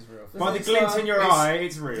real film. Yeah, it's real. By the glint in your eye,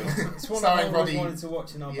 it's real. It's one Starring I've always Roddy. wanted to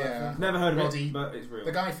watch in our birthday. Never heard of Roddy. it, but it's real.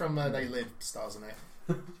 The guy from They Lived stars in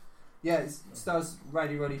it. Yeah, it stars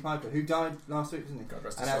Roddy Piper, who died last week, didn't he? God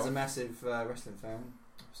rest his And as soul. a massive wrestling fan,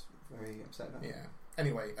 I was very upset about that. Yeah.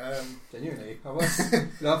 Anyway, Genuinely, I was.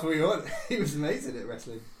 Laugh what you want. He was amazing at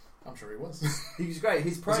wrestling. I'm sure he was. He was great.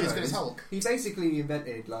 His Was he as promos. good as Hulk? He basically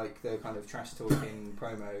invented like the kind of trash talking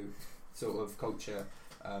promo sort of culture,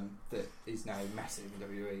 that is now massive in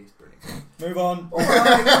WWE. It's brilliant. Move on.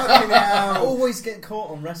 Always get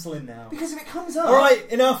caught on wrestling now. Because if it comes up... Alright,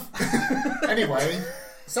 enough. Anyway,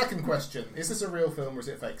 second question. Is this a real film or is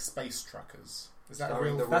it fake? Space Truckers. Is that a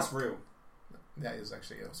real film? That's real. That is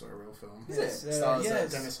actually also a real film. Is it? Stars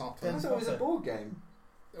Dennis Hopper. I thought it was a board game.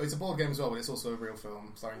 It's a board game as well, but it's also a real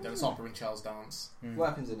film starring Dennis Hopper and Charles Dance. What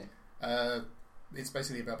happens in it? It's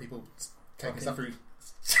basically about people taking stuff through...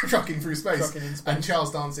 trucking through space. And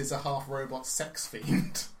Charles Dance is a half robot sex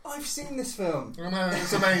fiend. I've seen this film. I know,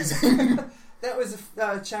 it's amazing. That was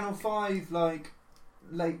a Channel 5 like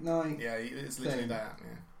late night. Yeah, it's literally that.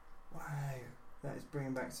 Yeah. Wow, that is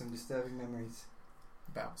bringing back some disturbing memories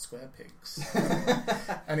about square pigs.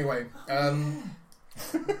 Anyway,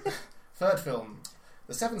 third film,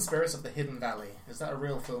 The Seven Spirits of the Hidden Valley. Is that a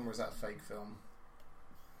real film or is that a fake film?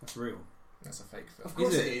 That's real. That's a fake film. Of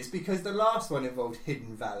course it is, because the last one involved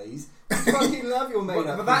hidden valleys. I fucking love your made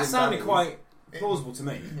up. But that sounded quite plausible to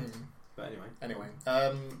me. But anyway,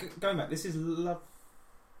 going back, this is love.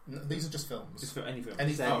 No, these are just films. Just for any film.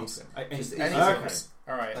 Any films. Any films.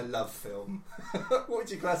 All right. A love film. What would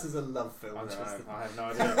you class as a love film? I don't know. I have no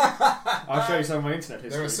idea. I'll show you some of my internet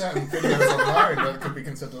history. There are certain videos online that could be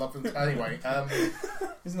considered love films. Anyway,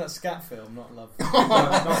 isn't that scat film, not love?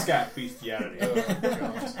 Not scat, bestiality. Oh,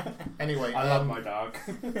 God. Anyway, I love my dog.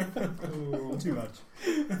 Too much.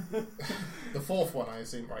 The fourth one, I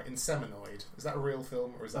assume, right? Inseminoid. Is that a real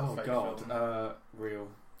film or is that a fake film? Real.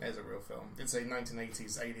 It is a real film. It's a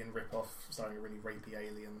 1980s alien rip-off starring a really rapey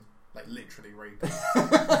alien. Like, literally rapey.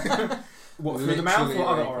 What, through the mouth or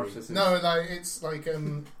other orifices? No, like, it's like...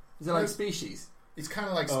 is it like Species? It's kind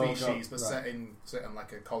of like Species, but set in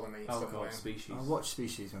like a colony somewhere. God, Species. I watched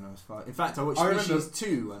Species when I was 5. In fact, I watched Species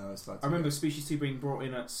 2 when I was 5. I remember Species 2 being brought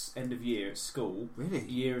in at end of year at school. Really?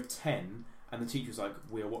 Year of 10, and the teacher was like,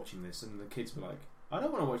 "We are watching this," and the kids were like, "I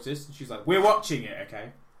don't want to watch this," and she's like, "We're watching it,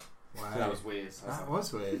 okay?" Wow. So that was weird. That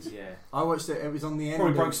was weird. Yeah. I watched it. It was on the end.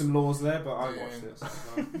 Probably broke some laws there, but I watched it.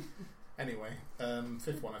 So anyway,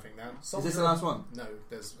 fifth one I think now. Is this the last one? No,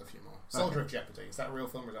 there's a few more. Soldier of Jeopardy. Is that a real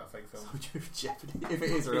film or is that a fake film? Soldier of Jeopardy. If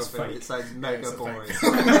it is a real film, fake. it sounds mega boring.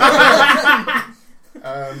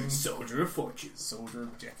 Soldier of Fortune. Soldier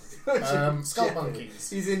of Jeopardy. Skull Monkeys.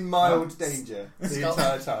 He's in mild danger the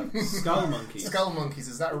entire time. Skull Monkeys. Skull Monkeys.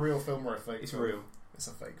 Is that a real film or a fake It's film? real. It's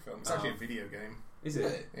a fake film. It's actually a video game. Is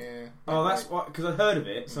it? Yeah. Oh, that's why, because I heard of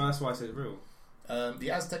it, so that's why I said it's real.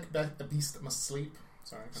 The Aztec beast must sleep.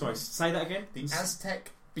 Sorry, say that again. The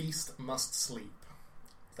Aztec beast must sleep.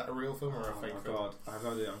 Is that a real film or a fake film? Oh my god, I have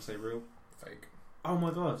no idea. I'm gonna say real. Fake. Oh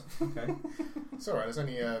my god. Okay. It's alright. There's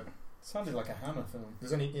only sounded like a Hammer film.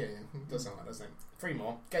 There's only it does sound like that, doesn't it? 3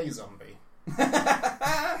 more. Gay Zombie.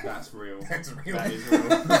 That's real. That's real. That is real.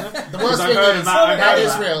 The worst thing is that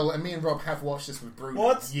is real, and me and Rob have watched this with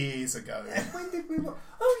Bruno years ago. When did we watch?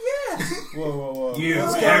 Oh yeah! Whoa. You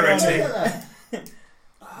heretic!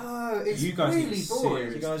 Oh, it's you guys really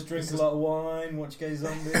boring. You guys drink a lot of wine, watch Gay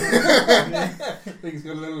Zombie. Things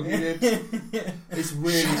got a little heated. It's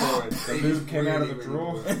really boring. The moon came out of the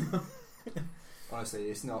drawer. Honestly,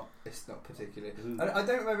 it's not particularly. I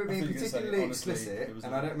don't remember it being particularly explicit,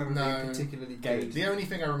 and I don't remember it being particularly gay. The only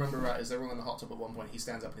thing I remember about is they're all in the hot tub at one point. He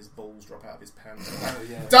stands up and his balls drop out of his pants. Oh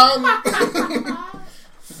yeah. Done.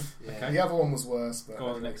 Yeah. Okay. The other one was worse, but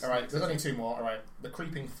all right. There's only 2 more. All right, The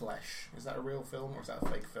Creeping Flesh. Is that a real film or is that a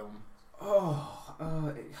fake film?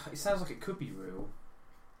 It sounds like it could be real.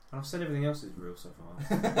 And I've said everything else is real so far.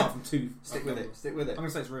 Apart from 2. Stick with it. I'm gonna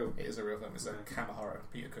say it's real. It is a real film. It's a camera horror.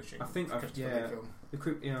 Peter Cushing. I think I've film. I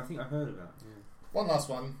think I heard of that. Yeah. One last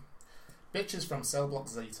one. Bitches from Cell Block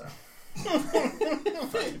Zeta.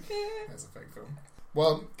 Fake. That's a fake film.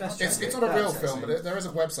 Well, it's not a real film, but there is a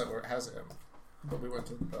website where it has it. But we won't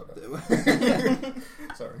talk about that.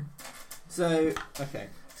 Sorry. So, okay.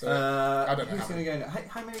 So, I don't know. Who's going to go now?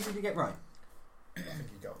 How many did you get right? I think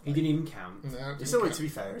you got. He didn't even count. No, it's always, to be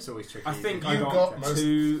fair, it's always tricky. I think you I got most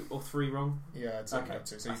 2 or 3 wrong. Yeah, I'd say okay.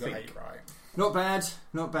 2. So you got 8 right.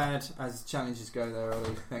 Not bad as challenges go there,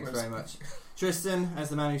 Ollie. Thanks very much. Tristan, as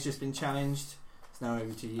the man who's just been challenged, it's now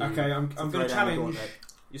over to you. Okay, I'm going to challenge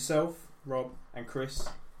yourself, Rob, and Chris.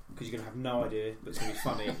 Because you're going to have no idea, but it's going to be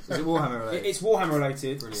funny. Is it Warhammer related? It's Warhammer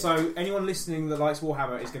related. Brilliant. So anyone listening that likes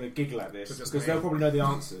Warhammer is going to giggle at this because they'll probably know the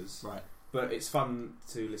answers. Right. But it's fun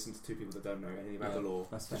to listen to 2 people that don't know anything about the lore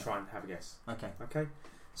to try and have a guess. Okay.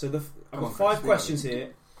 So I've got 5 questions here,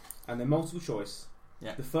 and they're multiple choice.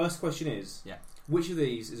 Yeah. The first question is, which of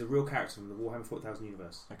these is a real character from the Warhammer 40,000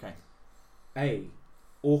 universe? Okay. A.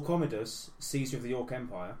 Orcommodus, Caesar of the Orc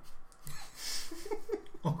Empire.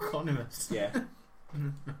 Orconomous. Yeah.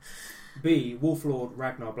 B. Wolflord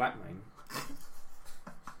Ragnar Blackmane.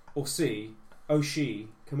 Or C, Oshii,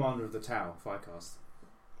 Commander of the Tau, Firecast.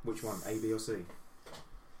 Which one? A, B, or C?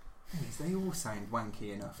 Yes, they all sound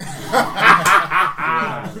wanky enough.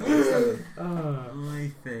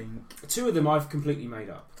 I think 2 of them I've completely made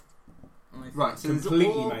up. Right, so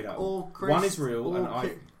completely made up. One is real, and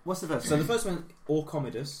I. What's the first one? So the first one, Or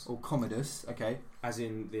Commodus. Or Commodus, okay. As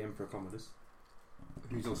in the Emperor Commodus.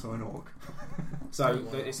 Who's also an orc. So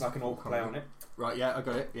it's like an orc play on it. Right, yeah, I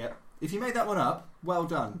got it, yeah. If you made that one up, well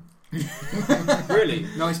done. Really?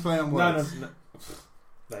 Nice play on words. No.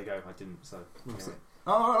 There you go, I didn't, so. Anyway.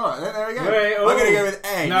 Oh, alright, there we go. Wait, I'm going to go with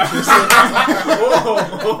A. No,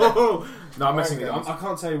 no I'm messing with it. I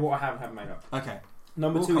can't tell you what I haven't made up. Okay.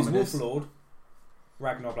 Number Or 2 is Commodus. Wolflord,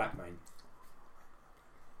 Ragnar Blackmane.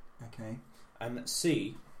 Okay. And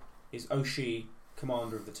C is Oshii,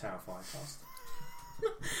 Commander of the Tau, Firecast.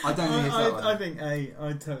 I don't think it's that one. I think A.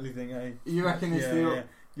 I totally think A. You reckon it's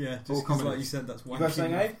Yeah, Or just Commodus. like you said, that's one. You guys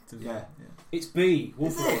saying A? Yeah. It's B,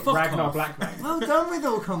 Wolflord, Ragnar Blackmane. Well done with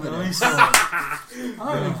All Commodus. Nice.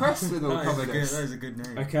 I'm impressed with All That Commodus. is a good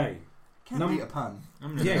name. Okay. Can't beat a pun.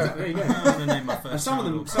 Yeah, exactly. There you go. I'm going to name my first. And some of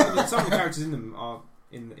the characters in them are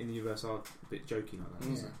in the universe are a bit jokey like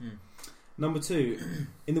that. So. Number 2,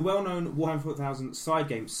 in the well-known Warhammer 40,000 side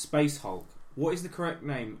game Space Hulk, what is the correct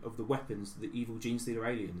name of the weapons that the evil Genestealer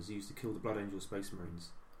aliens use to kill the Blood Angel Space Marines?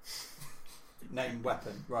 Name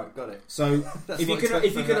weapon. Right, got it. So if you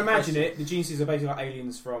can imagine it, the Genestealers are basically like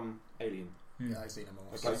aliens from Alien. Yeah,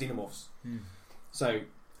 Xenomorphs. Okay, Xenomorphs. So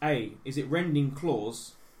A, is it rending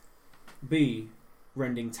claws? B,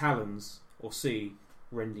 rending talons? Or C,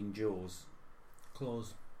 rending jaws?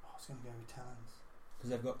 Claws. I was going to go with talons. Because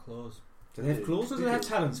they've got claws. Do they have claws or do they have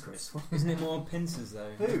talons, Chris? Isn't it more pincers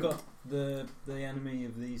though? Who? They've got the enemy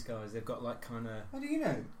of these guys. They've got like kind of. How do you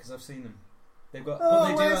know? Because I've seen them. They've got. Oh,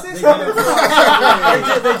 they where's do this have, coming they,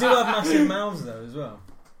 from? they do have massive mouths though as well.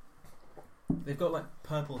 They've got like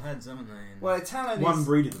purple heads, haven't they? And Well, a talon One is...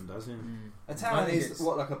 breed of them does, yeah. A I talon think is it's-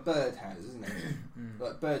 what, like a bird has, isn't it?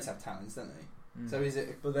 Like birds have talons, don't they? So is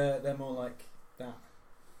it... But they're more like that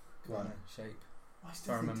kind Right. of shape. I If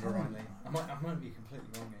still I think remember talon. rightly. I might be completely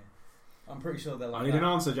wrong here. I'm pretty sure they're like I need that. an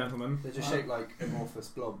answer, gentlemen. They're just shaped like amorphous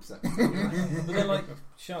blobs. That But they're like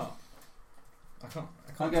sharp. I can't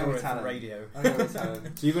I'll go draw with it for talon. radio. I'll go with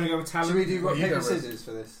talon. So you're going to go with talon? Should we do rock, You paper, go with- scissors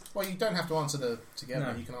for this? Well, you don't have to answer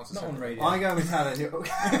together. No, You can answer not on separately. radio. I go with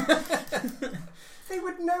talon. They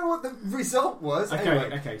would know what the result was. Okay,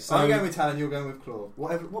 Anyway, okay. So I'm going with talon, you're going with claw.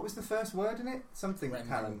 Whatever. What was the first word in it? Something Rending.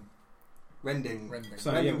 talon. Rending. Rending.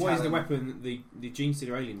 So Rending what is the talon. weapon the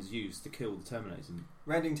Genestealer aliens use to kill the Terminators? And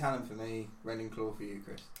Rending talon for me, rending claw for you,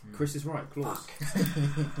 Chris. Chris is right, claws.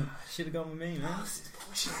 Should have gone with me, man.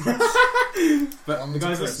 But On the to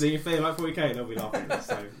guys Chris. listening, if they like 40k, they'll be laughing at this,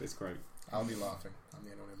 so it's great. I'll be laughing. I'm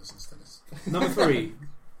the only one who listens to this. Number 3.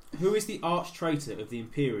 Who is the arch traitor of the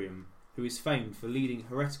Imperium who is famed for leading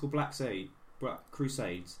heretical black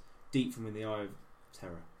crusades deep from in the Eye of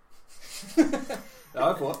Terror?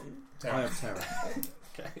 I've what? Eye of Terror.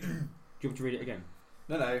 Okay. Do you want me to read it again?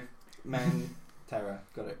 No. Man, terror.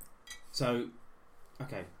 Got it. So,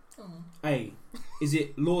 okay. A. Is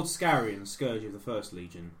it Lord Scarion, Scourge of the First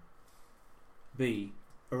Legion? B.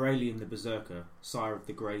 Aurelian the Berserker, Sire of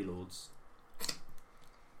the Grey Lords?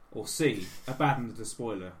 Or C. Abaddon the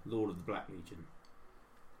Despoiler, Lord of the Black Legion?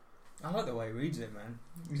 I like the way he reads it, man.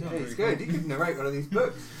 Yeah, it's good. You could narrate one of these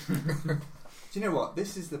books. Do you know what?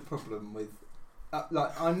 This is the problem with...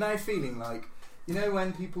 I'm now feeling like... You know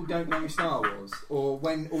when people don't know Star Wars? Or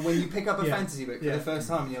when you pick up a fantasy book for the first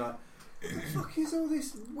time and you're like, what the fuck is all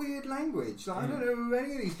this weird language? Like, I don't know who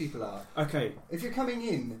any of these people are. Okay. If you're coming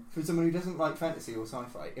in for someone who doesn't like fantasy or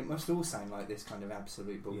sci-fi, it must all sound like this kind of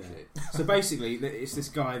absolute bullshit. Yeah. So basically, it's this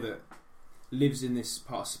guy that lives in this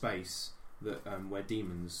part of space that where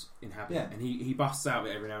demons inhabit, and he busts out of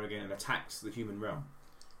it every now and again and attacks the human realm.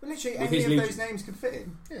 But literally, With any his of legion. those names could fit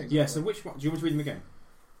in. Yeah, exactly. Yeah, so which one? Do you want me to read them again?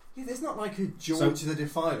 Yeah, there's not like a George the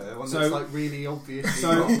Defiler, one so- that's like really obviously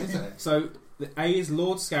so- wrong, is there? So, the A is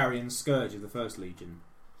Lord Scarion, Scourge of the First Legion.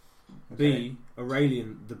 Okay. B,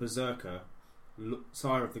 Aurelian the Berserker,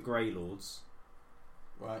 Sire of the Grey Lords.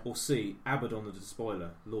 Right. Or C, Abaddon the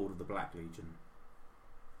Despoiler, Lord of the Black Legion.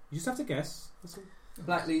 You just have to guess. That's all.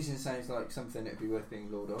 Black Legion sounds like something that'd be worth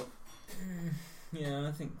being Lord of. Yeah,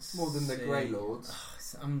 I think More than the C. Grey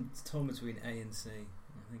Lords. I'm torn between A and C.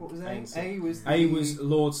 I think What was A? and C. A was A was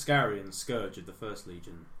Lord Scarion, Scourge of the First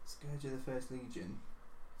Legion. Scourge of the First Legion.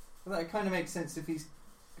 Well, that kind of makes sense if he's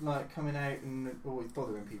like coming out and always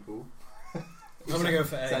bothering people. I'm gonna go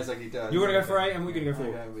for A. Sounds like he does. You're going to go for A and we're going to go for I'm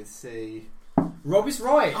A. going with C. Rob is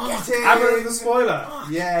right. Get in! Abaddon the Spoiler.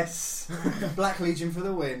 Yes. Black Legion for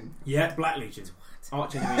the win. Yeah, Black Legion.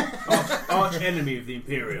 Arch enemy of the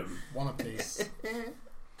Imperium. One apiece.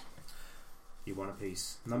 You won a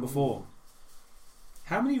piece. Number 4.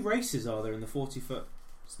 How many races are there in the 41st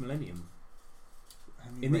millennium?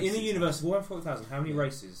 In the universe of Warhammer 40,000, how many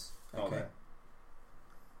races are there?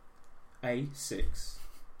 A, 6.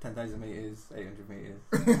 10,000 metres, 800 metres.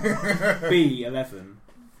 B, 11.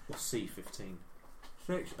 Or C, 15.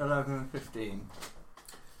 6, 11, 15.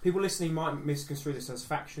 People listening might misconstrue this as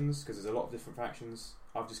factions, because there's a lot of different factions.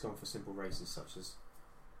 I've just gone for simple races such as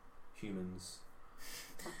humans.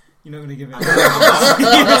 You're not going to give it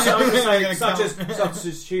such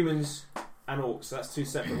as humans and orcs, so that's 2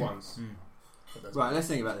 separate ones. Right, let's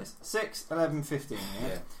think about this. 6, 11, 15,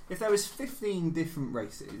 yeah? If there was 15 different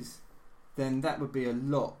races, then that would be a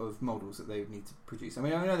lot of models that they would need to produce. I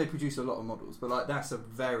mean, I know they produce a lot of models, but like that's a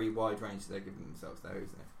very wide range that they're giving themselves there,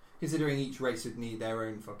 isn't it? Considering each race would need their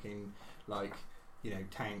own fucking, like, you know,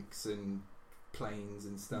 tanks and planes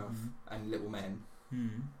and stuff, and little men.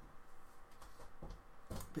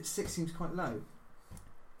 But 6 seems quite low.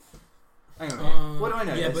 Hang on, what do I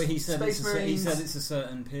know? Yeah, There's but he said Marines. it's a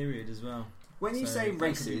certain period as well. When you say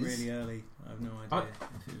races, could be really early. I have no idea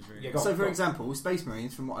if it was really. Yeah, so, for example, Space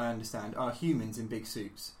Marines, from what I understand, are humans in big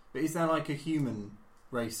suits. But is there like a human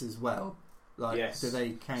race as well? Like, yes. Do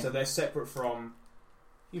they count? So they're separate from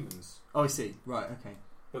humans. Oh, I see. Right. Okay.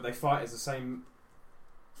 But they fight as the same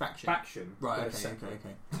faction. Right.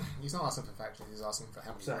 Okay. He's not asking for factions. He's asking for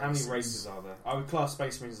how many. So races. how many races are there? I would class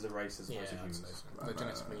Space Marines as a race as opposed to humans. They're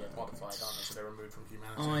genetically modified, aren't they? So they're removed from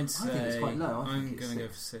humanity. I'd say I think it's quite low. I'm going to go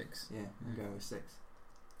for 6. Yeah, I'm going with 6.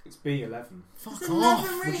 It's B11. Fuck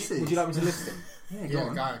off! Would you like me to list them? Go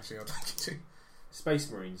on. Guy actually, I'd like you to. Space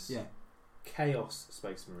Marines. Yeah. Chaos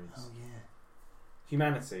Space Marines. Oh yeah.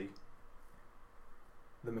 Humanity.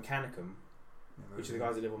 The Mechanicum, which are the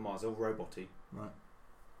guys that live on Mars, all roboty. Right.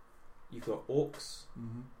 You've got Orcs,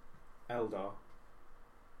 Eldar,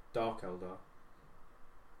 Dark Eldar,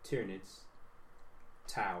 Tyranids,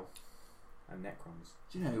 Tau, and Necrons.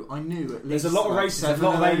 Do you know, I knew at least there's a lot of races, there's a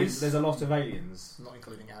lot of aliens. There's a lot of aliens. Not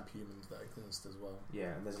including abhumans that exist as well.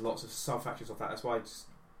 Yeah, and there's lots of sub-factions of that. That's why I just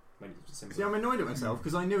made it simple. See, I'm annoyed at myself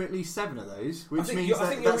because I knew at least 7 of those, which means I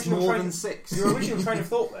think that's more than 6. Your original train of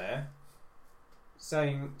thought there,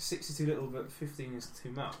 saying 6 is too little but 15 is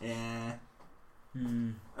too much. Yeah.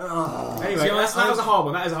 Oh. Anyway, that was a hard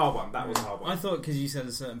one. That is a hard one. That was a hard one. I thought because you said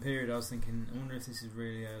a certain period, I was thinking, I wonder if this is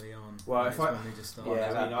really early on. Well, if when they just started.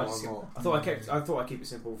 I thought I'd keep it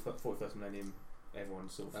simple for 41st millennium. Everyone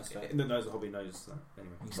sort of that knows the hobby knows that.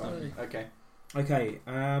 Anyway, okay. Okay.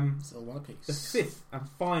 So one apiece. The 5th and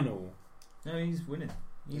final. No, he's winning.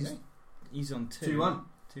 He's on 2. 2-1.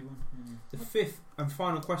 2-1. The 5th and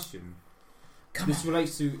final question. This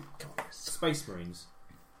relates to Space Marines.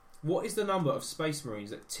 What is the number of Space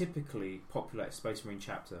Marines that typically populate a Space Marine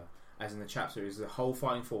chapter? As in, the chapter is the whole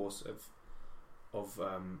fighting force of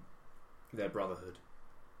their brotherhood,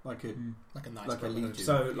 like a nice like a legion.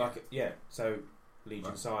 So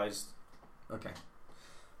legion sized. Okay.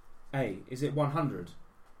 A, is it 100?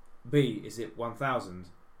 B, is it 1,000?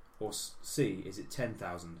 Or C, is it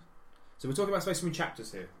 10,000? So we're talking about Space Marine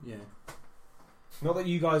chapters here. Yeah. Not that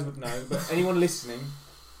you guys would know, but anyone listening.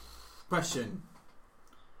 Question.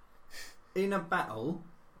 In a battle,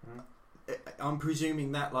 I'm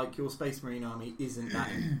presuming that like your Space Marine army isn't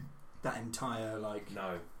that entire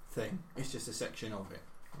thing. It's just a section of it.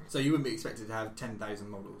 So you wouldn't be expected to have 10,000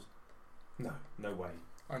 models. No way.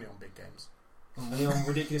 Only on big games. Only on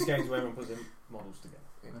ridiculous games where everyone puts their models together.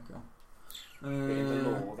 Okay. But in the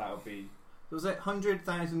law, that would be. Was it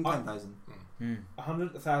 100,000, 10,000?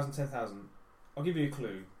 100, 1,000, 10,000. I'll give you a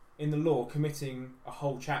clue. In the law, committing a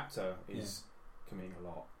whole chapter is committing a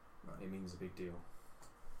lot. Right. It means a big deal.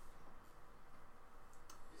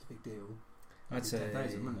 It's a big deal. I'd say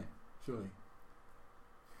 10,000, wouldn't it? Surely.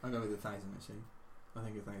 I'm going with 1,000 actually. I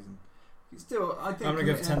think 1,000. Still, I think I'm going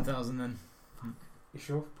to go for 10,000 then. You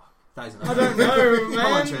sure? 1,000. I don't know, man.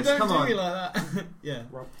 Come on, Trish, don't come do on. me like that. Yeah.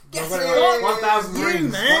 1,000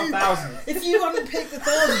 rings. 1,000. If you hadn't picked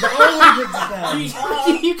 1,000, but I would have picked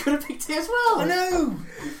 1,000. You could have picked it as well. I know.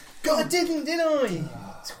 God, I didn't, did I?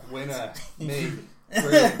 Winner. Me.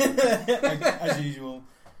 As usual,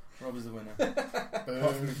 Rob is the winner.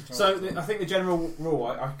 So I think the general rule,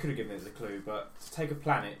 I could have given it as a clue, but to take a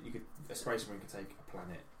planet, a Space Marine could take a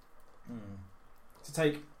planet. To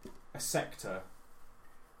take a sector,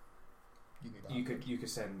 you could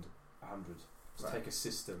send 100. To take a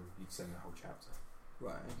system, you'd send a whole chapter.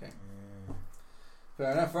 Right. Okay.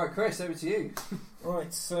 Fair enough. Right, Chris, over to you.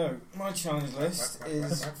 Right. So my challenge list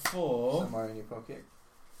is for somewhere in your pocket.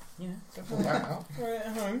 Yeah. Don't pull that out. Right at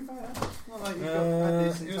home. Not like you've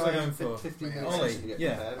got Who was I going for? 15 minutes Ollie. to get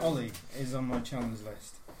Yeah, prepared. Ollie is on my challenge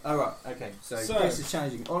list. Oh, right, okay. So Chris is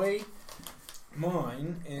challenging Ollie.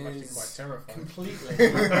 Mine I'm actually quite is terrified. completely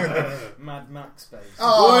Mad Max based.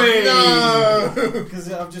 Oh no! Because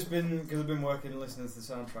I've been working and listening to the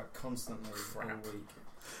soundtrack constantly all week.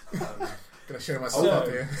 Gonna show myself up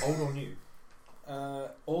here. Old or new?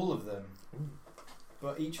 All of them,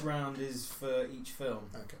 but each round is for each film.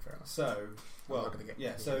 Okay, fair enough. So, I'm not gonna get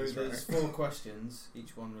any so of these there's right. 4 questions.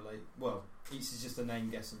 Each one each is just a name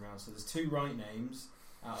guessing round. So there's 2 right names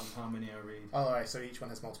out of how many I read. Oh, alright, so each one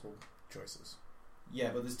has multiple choices.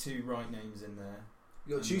 Yeah, but there's 2 right names in there.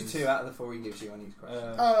 You'll choose 2 out of the 4 he gives you on each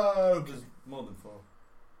question. Oh, There's more than 4.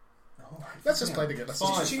 let's just play the game. Let's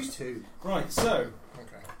Fine. just Choose 2. Right, so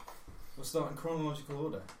Okay. we'll start in chronological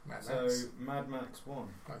order. Mad So Max, Mad Max 1.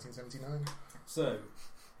 1979. So,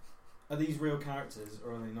 are these real characters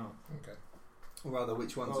or are they not? Okay. Or rather,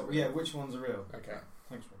 which ones Well, are yeah, which ones are real? Okay.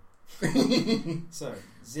 Thanks, Rob. So,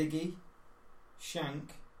 Ziggy,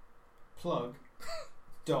 Shank, Plug,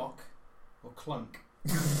 Doc, or Clunk?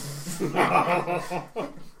 Can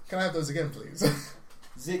I have those again, please?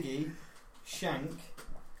 Ziggy, Shank,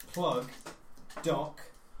 Plug, Doc,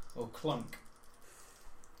 or Clunk?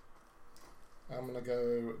 I'm gonna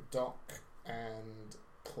go Doc and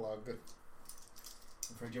Plug. I'm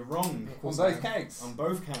afraid you're wrong. On both counts. On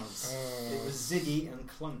both counts. It was Ziggy and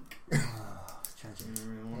Clunk. Tragic.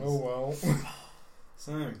 Oh well.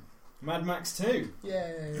 So, Mad Max 2.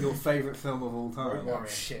 Yay. Your favourite film of all Road time. Warrior.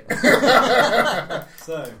 Shit.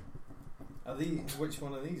 So, which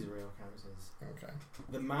one of these are real characters? Okay.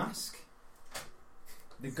 The Mask,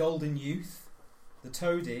 the Golden Youth, the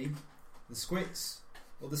Toady, the Squicks,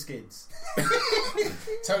 or the Skids?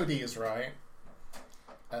 Toady is right.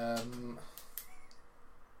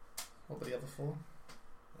 What were the other 4?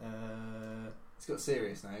 He's got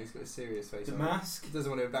serious now. He's got a serious face The on. Mask, He doesn't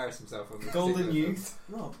want to embarrass himself on the Golden particular Youth.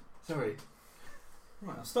 film. Sorry.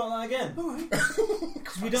 Right, I'll start that again. Alright.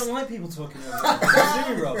 Because we don't like people talking over us.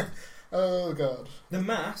 Do we, Rob? Oh god. The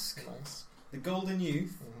Mask, Nice. the Golden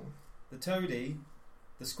Youth, Mm-hmm. the Toady,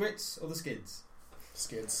 the Squicks, or the Skids?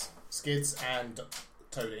 Skids and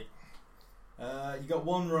Toady. You got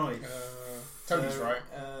one right. Toady's So, right.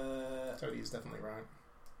 Toady's definitely right.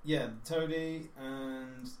 Yeah, Toady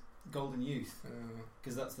and Golden Youth.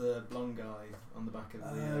 Because that's the blonde guy on the back of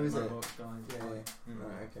the is it? Mohawk guy. Yeah. Mm.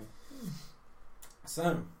 Right, okay.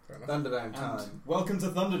 So, Fair enough. Thunderdome and time. welcome to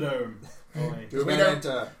Thunderdome. Oi. We Man don't-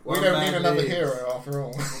 enter. We One don't man need another leaves. hero after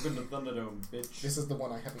all. Welcome to Thunderdome, bitch. This is the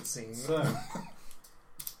one I haven't seen. So,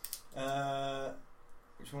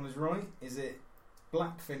 which one is right? Is it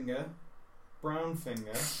Blackfinger,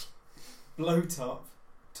 Brownfinger, Blowtop,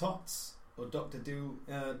 Tots, or Dr.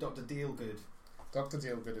 Dealgood? Dr.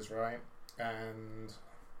 Dealgood is right. And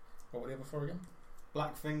what were the other 4 again?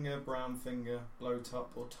 Blackfinger, Brownfinger, Blowtop,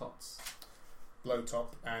 or Tots? Blowtop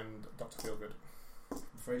and Dr. Feelgood. I'm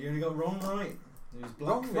afraid you only got wrong right. It was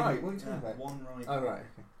Wrong Blackfinger. right? What are you talking about? One right. Oh, right.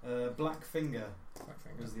 Okay. Blackfinger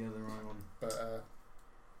Blackfinger. was the other right one. But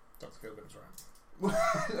Dr. Feelgood is right.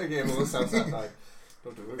 Okay, well, sounds like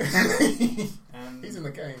Dr. Wood. And He's in the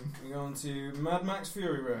game. we go on to Mad Max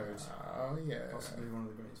Fury Road. Oh yeah. Possibly one of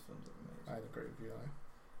the greatest films ever I'd agree with you.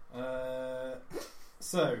 made.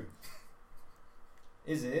 So,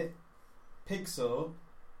 is it Pigsaw,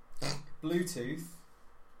 Bluetooth,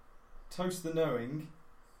 Toast the Knowing,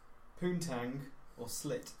 Poontang, or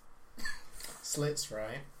Slit? Slit's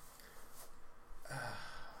right.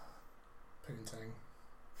 Poontang.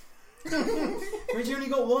 Wait, you only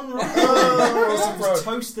got one right. Oh, It was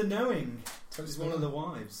Toast the Knowing. Toast It's the one of the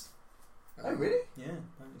Knowing. wives. Oh, really? Yeah,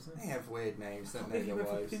 apparently so. They have weird names, don't they, your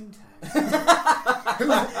wives? To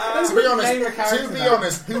be honest, Name a character to be now.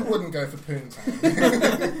 honest, who wouldn't go for Poontang?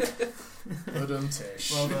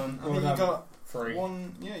 Tish. Well done. I Well mean, you done. got 3.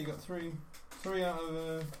 one. Yeah, you got 3. 3 out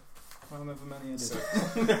of however many I did. So,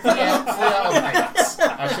 3 out of 8.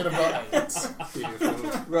 I should have got 8.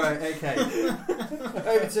 Beautiful. Right, okay.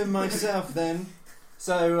 Over to myself then.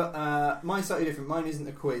 So, mine's slightly different. Mine isn't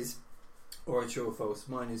a quiz or a true or false.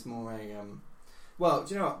 Mine is more a... well,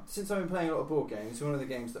 do you know what? Since I've been playing a lot of board games, one of the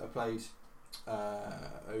games that I played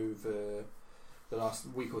over the last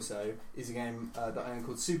week or so is a game that I own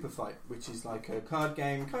called Super Fight, which is like a card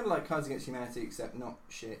game, kind of like Cards Against Humanity, except not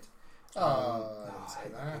shit. I didn't say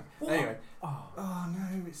that. Anyway, oh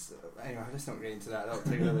no, it's anyway. Let's not get into that. That'll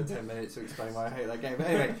take another 10 minutes to explain why I hate that game. But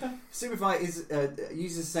anyway, Super Fight is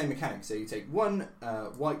uses the same mechanic. So you take one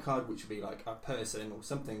white card, which would be like a person or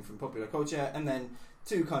something from popular culture, and then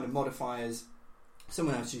 2 kind of modifiers.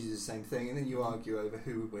 Someone else chooses the same thing, and then you argue over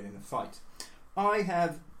who would win in a fight. I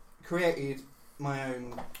have created my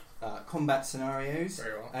own combat scenarios,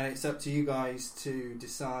 Very well. and it's up to you guys to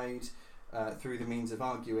decide through the means of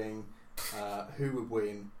arguing who would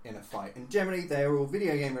win in a fight. And generally, they're all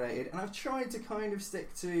video game related, and I've tried to kind of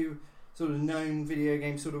stick to sort of known video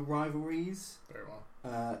game sort of rivalries. Very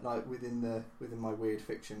well. Like within my weird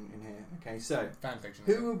fiction in here. Okay, so Fan fiction.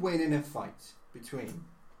 who would win in a fight between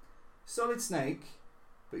Solid Snake,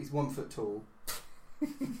 but he's 1 foot tall,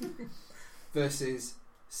 versus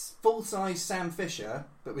full-size Sam Fisher,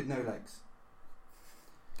 but with no legs?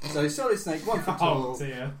 So Solid Snake, 1 foot tall,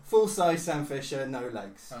 full-size Sam Fisher, no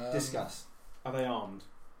legs. Discuss. Are they armed?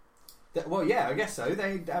 Well, yeah, I guess so.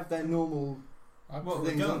 They have their normal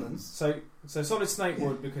things on them. So Solid Snake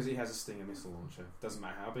would, because he has a Stinger missile launcher. Doesn't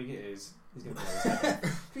matter how big it is, he's going to blow his head off.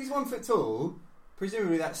 If he's 1 foot tall,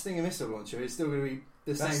 presumably that Stinger missile launcher is still going to be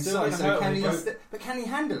the That's same still size. gonna So hurt can him, but can he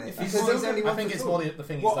handle it? If Because he's he's only 1 I think foot it's tall. more the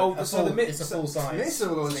thing. What, Is it's a full size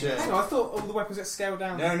missile launcher. Hang on, I thought all the weapons get scaled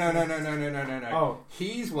down. No. Oh.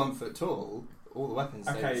 He's 1 foot tall. All the weapons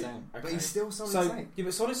stay the same. But he's still Solid Snake. Yeah,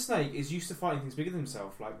 but Solid Snake is used to fighting things bigger than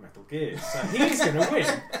himself, like Metal Gear. So he's going to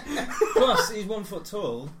win. Plus, he's 1 foot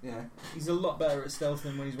tall. Yeah. He's a lot better at stealth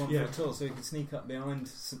than when he's 1 Yeah. foot tall, so he can sneak up behind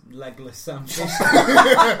legless Sam Fisher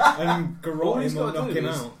and All garrote he's him or got to knock do him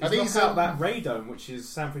is out. knock out that radome, which is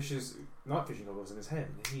Sam Fisher's night vision goggles in his head.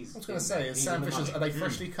 I was going to say, is Sam Fisher's, are they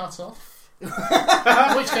freshly cut off? In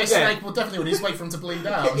which case, Yeah. Snake will definitely just wait for him to bleed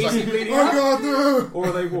out. Is It's he like, bleeding oh out? god, no! Or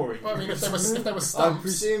are they warring? Well, I mean, if they were I'm stumps.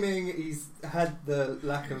 presuming he's had the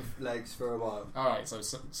lack of legs for a while. Alright, so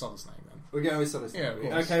Solid Snake then. We're going with Solid Snake. Yeah, of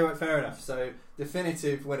course. Okay, right, fair enough. So,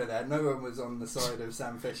 definitive winner there. No one was on the side of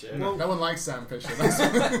Sam Fisher. No one likes Sam Fisher. That's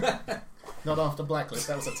not after Blacklist.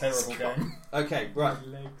 That was a terrible game. Okay, right.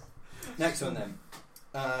 Next one then.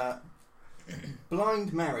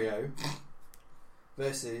 Blind Mario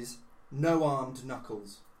versus No Armed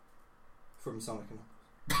Knuckles from Sonic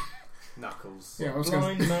and Knuckles. Yeah, I was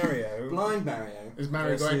Blind Mario. Blind Mario Is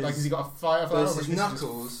Mario going versus- like? Has he got a firefly? versus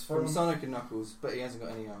Knuckles from Sonic and Knuckles, but he hasn't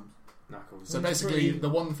got any arms. Knuckles. So basically, the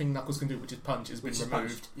one thing Knuckles can do, which is punch, has been Which is removed.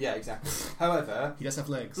 punched. Yeah, exactly. However, He does have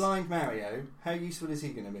legs. Blind Mario, how useful is he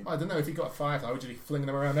going to be? I don't know if he got a firefly. Would you be flinging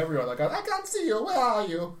them around everywhere? Like, I can't see you. Where are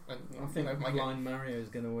you? And, I think Blind Mario is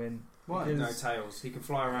going to win. Why? Because- No tails. He can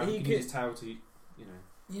fly around. He He can could- use his tail to, you know.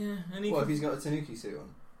 Yeah, and he What if can- he's got a Tanuki suit on?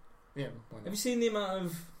 Yeah. Why not? Have you seen the amount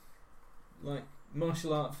of like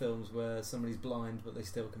martial art films where somebody's blind but they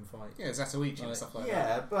still can fight? Yeah, Zatoichi and Like- stuff like that.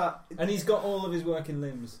 Yeah, but And he's got all of his working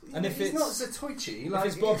limbs. And if he's it's not Zatoichi, like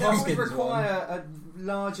it's Bob that would Hoskins require a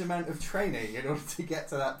large amount of training in order to get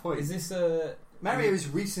to that point. is this a Mario is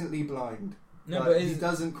recently blind. no? Like, But he is,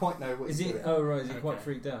 doesn't quite know what is he's he? doing. Oh right, is he Okay. quite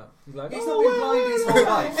freaked out? He's like, He's oh, not been blind his whole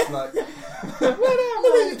life. Like,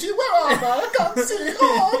 Luigi, where am I? I can't see.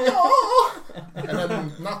 Oh, no. And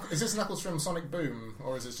then, is this Knuckles from Sonic Boom,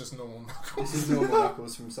 or is it just normal Knuckles? this is normal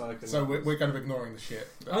Knuckles from Sonic and So Knuckles. we're kind of ignoring the shit.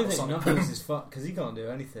 I don't think Sonic Knuckles Boom. is fucked because he can't do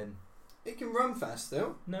anything. He can run fast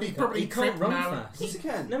still. No, He he probably can't. He can't tripped run Mario- fast. Yes, he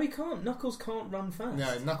can. No, he can't. Knuckles can't run fast.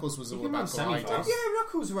 No, Knuckles was He all can run about gliding. semi-fast. Yeah,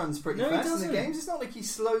 Knuckles runs pretty No, he fast in the doesn't. games. It's not like he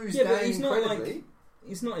slows Yeah, down but he's not incredibly. like-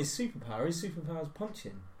 It's not his superpower. His superpower is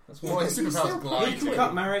punching. That's Well, what. his He's superpower still is He gliding. can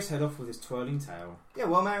cut Mario's head off with his twirling tail. Yeah,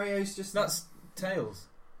 well, Mario's just... That's Tails.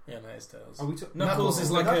 Yeah, no, it's Tails. Are we Knuckles is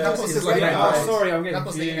like Knuckles a. is like like a- a- Oh, sorry, I'm getting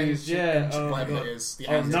Knuckles the confused. engine, Yeah, engine, oh my whatever God. it is. The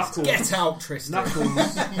Oh, engine. Knuckles. Get out, Tristan. Knuckles.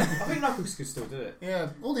 I think Knuckles could still do it. Yeah,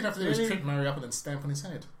 all he'd have to do is Really? trip Mario up and then stamp on his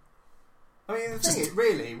head. I mean, the thing is,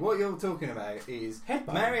 really, what you're talking about is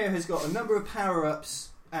Headbutt. Mario has got a number of power-ups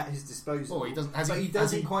at his disposal, Oh, he doesn't. but he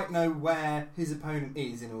doesn't quite know where his opponent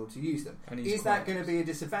is in order to use them. And he's Is that quite- going to be a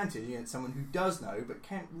disadvantage against someone who does know but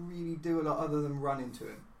can't really do a lot other than run into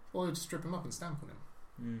him? Or he'd just strip him up and stamp on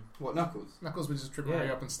him. What, Knuckles? Knuckles would just trip Yeah.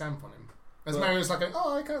 Mario up and stamp on him. As Well- Mario's like,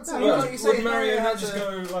 oh, I can't see. No, you. you Well, can't- you say would Mario Mario not has just a-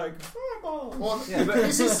 go like fireball? Well, Yeah, but but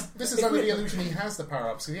this is if under we- the illusion he has the power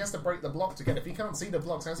ups, because he has to break the block to get it. If he can't see the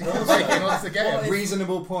blocks, how's he going to break it in order to get it?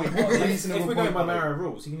 Reasonable point. If Reasonable we're point. going by Bobby. Mario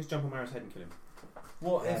rules, he can just jump on Mario's head and kill him.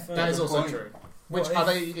 What Yeah. if? That is Good also point. true. Which What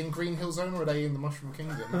are if- they in Green Hill Zone or are they in the Mushroom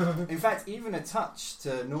Kingdom? In fact, even a touch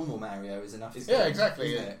to normal Mario is enough. to Yeah, kill him,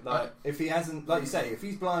 exactly, isn't yeah. it? Like if he hasn't, like you say, if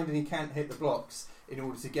he's blind and he can't hit the blocks in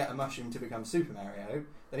order to get a mushroom to become Super Mario,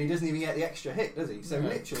 then he doesn't even get the extra hit, does he? So No.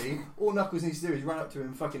 literally, all Knuckles needs to do is run up to him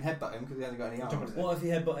and fucking headbutt him because he hasn't got any arms. What if he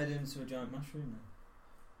headbutted into a giant mushroom?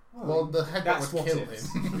 Well, the headbutt That's would what kill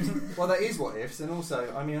ifs. him. Well, that is what ifs, and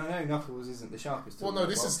also, I mean, I know Knuckles isn't the sharpest. Well, tool no, in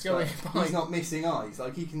the this is box, going but by- He's not missing eyes.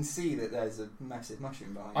 Like he can see that there's a massive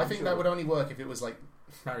mushroom behind. I him, think sure. that would only work if it was like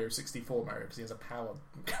Mario 64 Mario, because he has a power.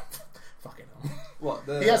 Fucking hell. What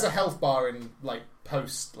the? He has a health bar in like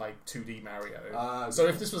post like 2D Mario. Ah, So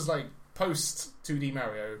okay. if this was like post 2D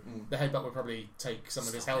Mario, the headbutt would probably take some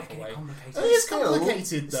of his health away. It is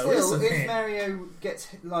complicated though, isn't if it? Mario gets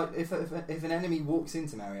if an enemy walks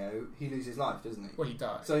into Mario, he loses life, doesn't he? Well, he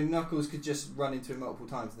dies. So Knuckles could just run into him multiple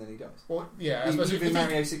times and then he dies. Well, yeah, I suppose if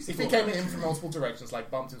Mario 64. If he came in from multiple directions, like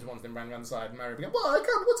bumped into one and then ran around the side, and Mario would go, "Well, I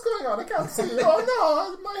can't. What's going on? I can't see.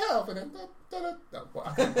 Oh no, my health!" And then,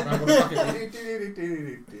 I can't remember what the fuck it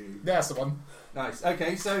is. That's the one. Nice.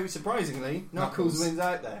 Okay, so surprisingly, Knuckles wins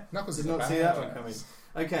out there. Knuckles did is not see that one coming.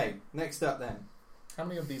 Okay, next up then. How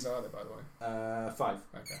many of these are there, by the way? 5.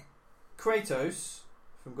 Okay. Kratos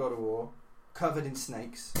from God of War, covered in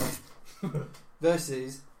snakes,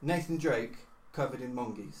 versus Nathan Drake, covered in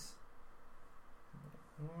monkeys.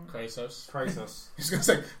 Kratos. Kratos. I was going to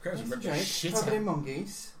say Kratos. Nathan Drake, covered in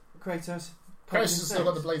monkeys. Kratos. Kratos has still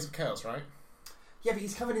got the Blades of Chaos, right? Yeah, but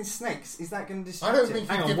he's covered in snakes. Is that going to distract I don't him? think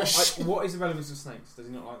Hang he'd on, give a shit. what is the relevance of snakes? Does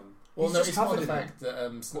he not like them? Well, He's no, just it's more covered the in fact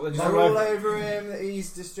that they're all over him. That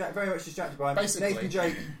he's very much distracted by him. Basically. Nathan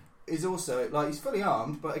Drake is also he's fully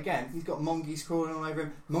armed, but again he's got monkeys crawling all over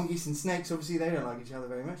him. Monkeys and snakes, obviously, they don't like each other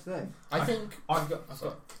very much, do they? I think I've got a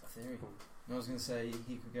theory. I was going to say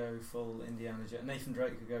he could go full Indiana Jones. Nathan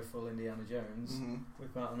Drake could go full Indiana Jones,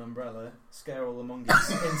 whip out an umbrella, scare all the monkeys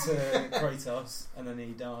into Kratos, and then he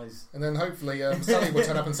dies. And then hopefully Sally will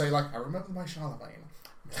turn up and say, like, I remember my Charlemagne.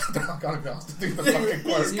 I can't be asked to do the fucking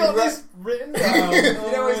quote. He's got this written down. You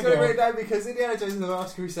know why he's got it written down? Because Indiana Jones and the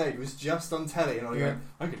Last Crusade was just on telly, and I went,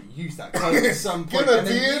 I'm going to use that quote at some point. And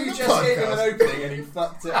then you just gave him an opening, and he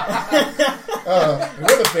fucked it up. It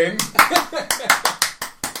would have been.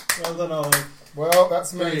 Well done, Ollie. Well,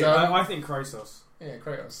 that's me done. I think Kratos. Yeah,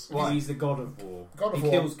 Kratos. Why? He's the god of war. He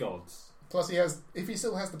kills gods. Plus, if he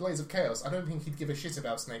still has the Blades of Chaos, I don't think he'd give a shit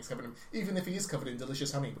about snakes covered in, even if he is covered in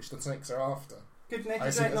delicious honey, which the snakes are after. Could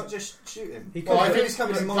Nathan Drake not just shoot him? I think he's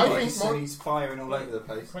covered in monkeys and he's firing all over the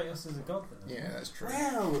place. Kratos is a god, then. Yeah, that's true.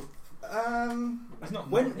 Well, he's not.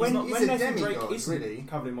 When Nathan Drake isn't really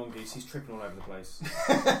covered in monkeys, he's tripping all over the place.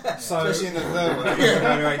 So, especially in the third one, he's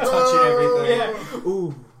touching everything. Yeah.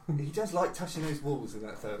 Ooh. He does like touching those walls in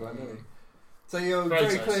that third one, doesn't he? So you're Kratos.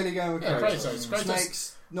 very clearly going with Kratos. Kratos.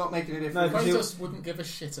 Snakes not making a difference. No, Kratos wouldn't give a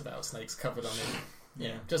shit about snakes covered on him.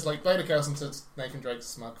 Yeah, just like Blade of Chaos into Nathan Drake's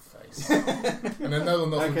smug face, and then Nolan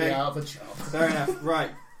North would be out of a job. Fair enough.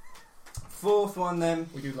 Right. Fourth one then.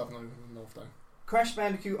 We do love Nolan North though. Crash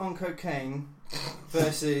Bandicoot on cocaine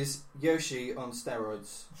versus Yoshi on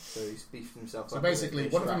steroids. So he's beefed himself up. So basically,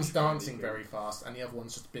 one of them's dancing very fast, and the other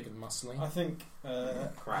one's just big and muscly. I think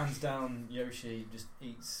hands down, Yoshi just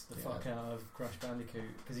eats the fuck out of Crash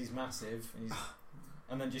Bandicoot because he's massive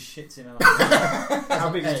and then just shits him out. How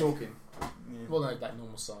big is he talking? Yeah. Well, no, like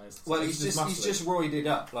normal size. Well, he's just roided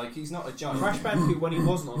up. Like he's not a giant. Crash Bandicoot, when he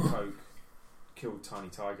wasn't on coke, killed Tiny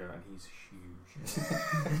Tiger, and he's huge.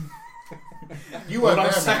 You weren't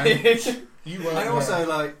there, man. You weren't and also,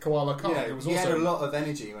 like Koala Kong. Yeah, he had a lot of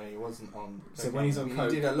energy when he wasn't on. So when he's on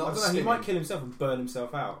coke, he did a lot of he might kill himself and burn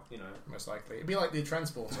himself out. You know, most likely it'd be like the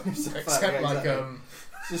Transporter, except yeah, like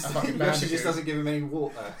just a fucking Yoshi just doesn't give him any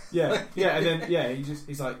water. Yeah, and then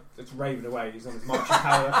he's like it's raving away. He's on his marching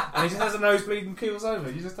powder, and he just has a nosebleed and keels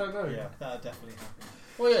over. You just don't know. Yeah, that definitely happen.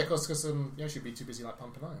 Well, yeah, because Yoshi would be too busy like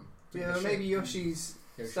pumping iron. Yeah, maybe Yoshi's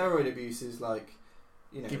steroid abuse is like,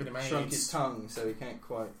 you know, shrunk AIDS. his tongue so he can't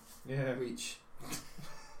quite reach.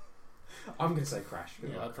 I'm going to say Crash.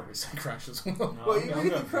 Yeah, I'd probably say Crash as well. No, well, you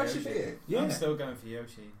really Crash is it? Yeah. I'm still going for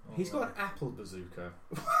Yoshi. He's got an apple bazooka.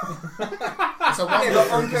 So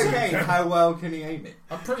but on cocaine, how well can he aim it?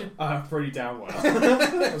 I'm pretty down well.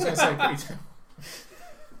 I was going to say pretty down.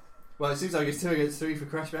 Well, it seems like it's 2 against 3 for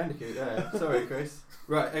Crash Bandicoot there. Sorry, Chris.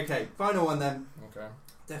 Right, okay. Final one then. Okay.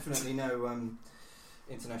 Definitely no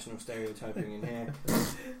international stereotyping in here.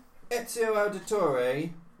 Ezio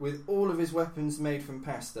Auditore, with all of his weapons made from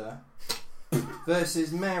pasta,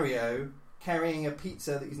 versus Mario carrying a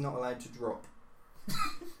pizza that he's not allowed to drop.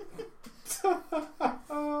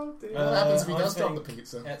 Oh, dear. What happens if he does drop the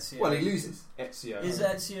pizza? Ezio. Well, he loses. Ezio. Is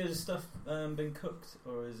Ezio's stuff been cooked,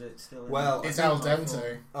 or is it still in it's al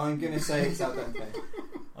dente. I'm going to say it's al dente.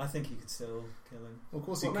 I think he could still kill him. Well, of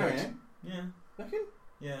course he could. Mario? Yeah. Reckon?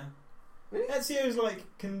 Yeah. Really? Ezio's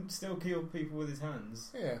can still kill people with his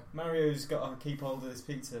hands. Yeah. Mario's got to keep hold of this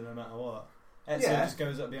pizza no matter what. Ezio just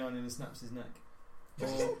goes up behind him and snaps his neck.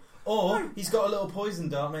 Or he's got a little poison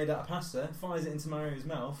dart made out of pasta, fires it into Mario's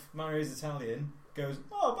mouth. Mario's Italian, goes,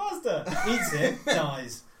 "Oh, pasta!" Eats it,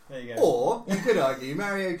 dies. There you go. Or, you could argue,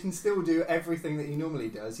 Mario can still do everything that he normally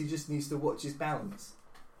does, he just needs to watch his balance.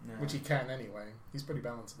 No. Which he can anyway. He's pretty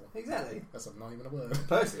balanceable. Exactly. That's not even a word.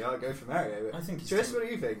 Personally, I'd go for Mario. I think he's Tris, what do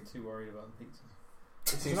you think? too worried about the pizza.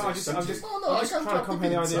 I'm just trying to can't compare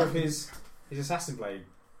the idea pizza. of his His assassin blade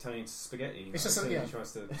turning into spaghetti. It's just he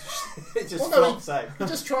tries to. It just flops out. You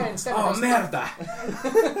just try and stand. Oh, merda!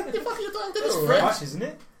 What the fuck are you doing? It's French, isn't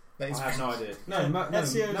it? I have no idea. No,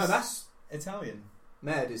 that's Italian.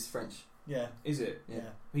 Merd is French. Yeah. Is it? Yeah.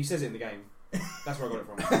 He says it in the game. That's where I got it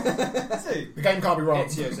from. Is it? The game can't be wrong.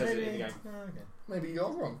 Ezio says it in the game. Oh, okay. Maybe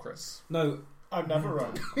you're wrong, Chris. No, I'm never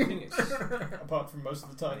wrong. I think it's. Apart from most of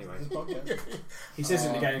the time Anyway. in this podcast. He says it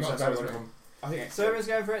in the game, so not that's where I got that it from. I think it's. So everyone's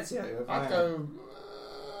going for Ezio.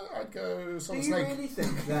 I'd go Do Solid you Snake really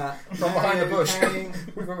think that from behind the bush carrying,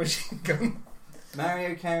 with a machine gun.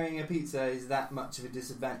 Mario carrying a pizza is that much of a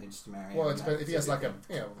disadvantage to Mario? Well, it depends if he has like a,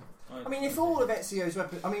 you know, I mean, if all of Ezio's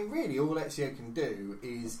weapons... I mean, really, all Ezio can do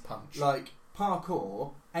is, punch. like,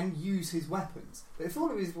 parkour and use his weapons. But if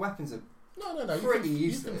all of his weapons are No. pretty You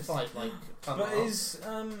useless... can fight like. But is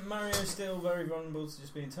Mario still very vulnerable to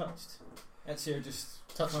just being touched? Ezio just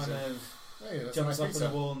Touches kind him. of Hey, that's jumps a up nice on pizza.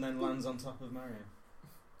 the wall and then lands on top of Mario.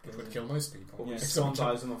 It would kill most people. Or Yeah. someone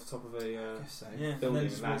dives on off the top of a. I guess so. Yeah, and Building then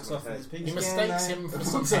just and walks lands on off with his his He pizza. mistakes him for What's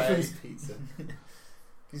some up with his pay. pizza?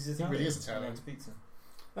 He's He really is Italian. Pizza.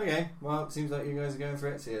 Okay, well, it seems like you guys are going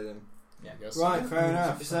for Ezio then. Yeah. Yes. Right, fair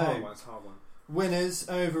enough. It's a hard So, one. It's a hard one. winners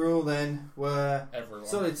overall then were Everyone.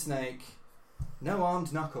 Solid Snake, No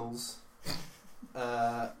Armed Knuckles,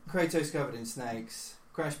 Kratos covered in snakes,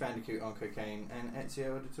 Crash Bandicoot on cocaine, and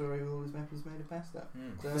Ezio Auditore, all his weapons made of pasta.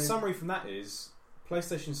 Mm. So, The summary from that is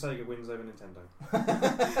PlayStation Sega wins over Nintendo.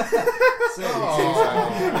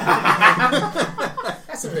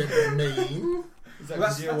 That's a bit mean. Is that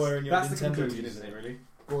because you're wearing your that's the Nintendo conclusion, t-shirt? isn't it, really?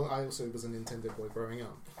 Well, I also was a Nintendo boy growing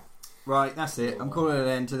up. Right, that's it. I'm calling it an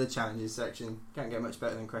end to the challenges section. Can't get much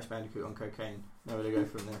better than Crash Bandicoot on cocaine. Nowhere to go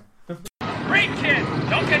from there. Great kid!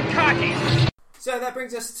 Don't get cocky! So that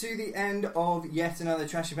brings us to the end of yet another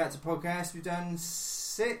Trashing Factor podcast. We've done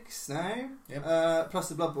 6 now. Yep. Plus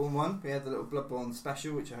the Bloodborne one. We had the little Bloodborne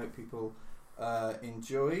special, which I hope people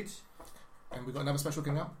enjoyed. And we've got another special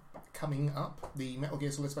coming up. The Metal Gear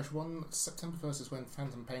Solid special one. September 1st is when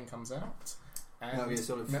Phantom Pain comes out. And Metal Gear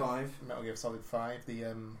Solid 5. Metal Gear Solid 5.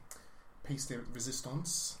 The Piece de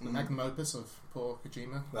Resistance. The Mm. magnum opus of poor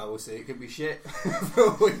Kojima. Well, we'll see. It could be shit. For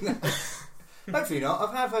all we know. Hopefully not.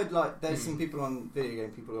 I have heard there's some people on video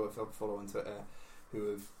game people who I follow on Twitter who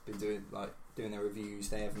have been doing their reviews.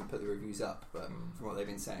 They haven't put the reviews up, but from what they've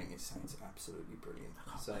been saying, it sounds absolutely brilliant.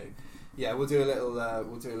 So yeah, we'll do a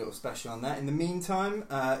little special on that. In the meantime,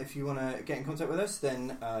 if you want to get in contact with us,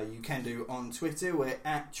 then you can do on Twitter. We're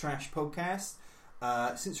at Trash Podcast.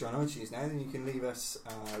 Since you're on iTunes now, then you can leave us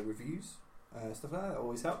reviews, stuff like that. That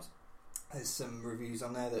always helps. There's some reviews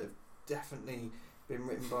on there that have definitely been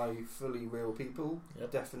written by fully real people.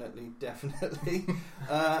 Yep. Definitely.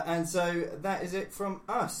 And so that is it from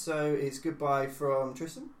us. So it's goodbye from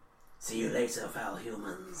Tristan. See you later, foul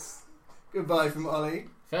humans. Goodbye from Ollie.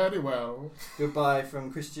 Fairly well. Goodbye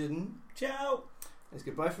from Christian. Ciao. It's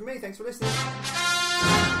goodbye from me. Thanks for listening.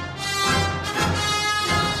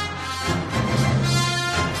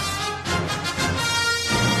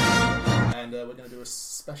 And we're going to do a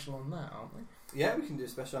special on that, aren't we? Yeah, we can do a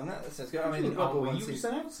special on that. That sounds good. I mean, You the Bloodborne were one you seems...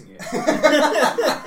 just announcing it?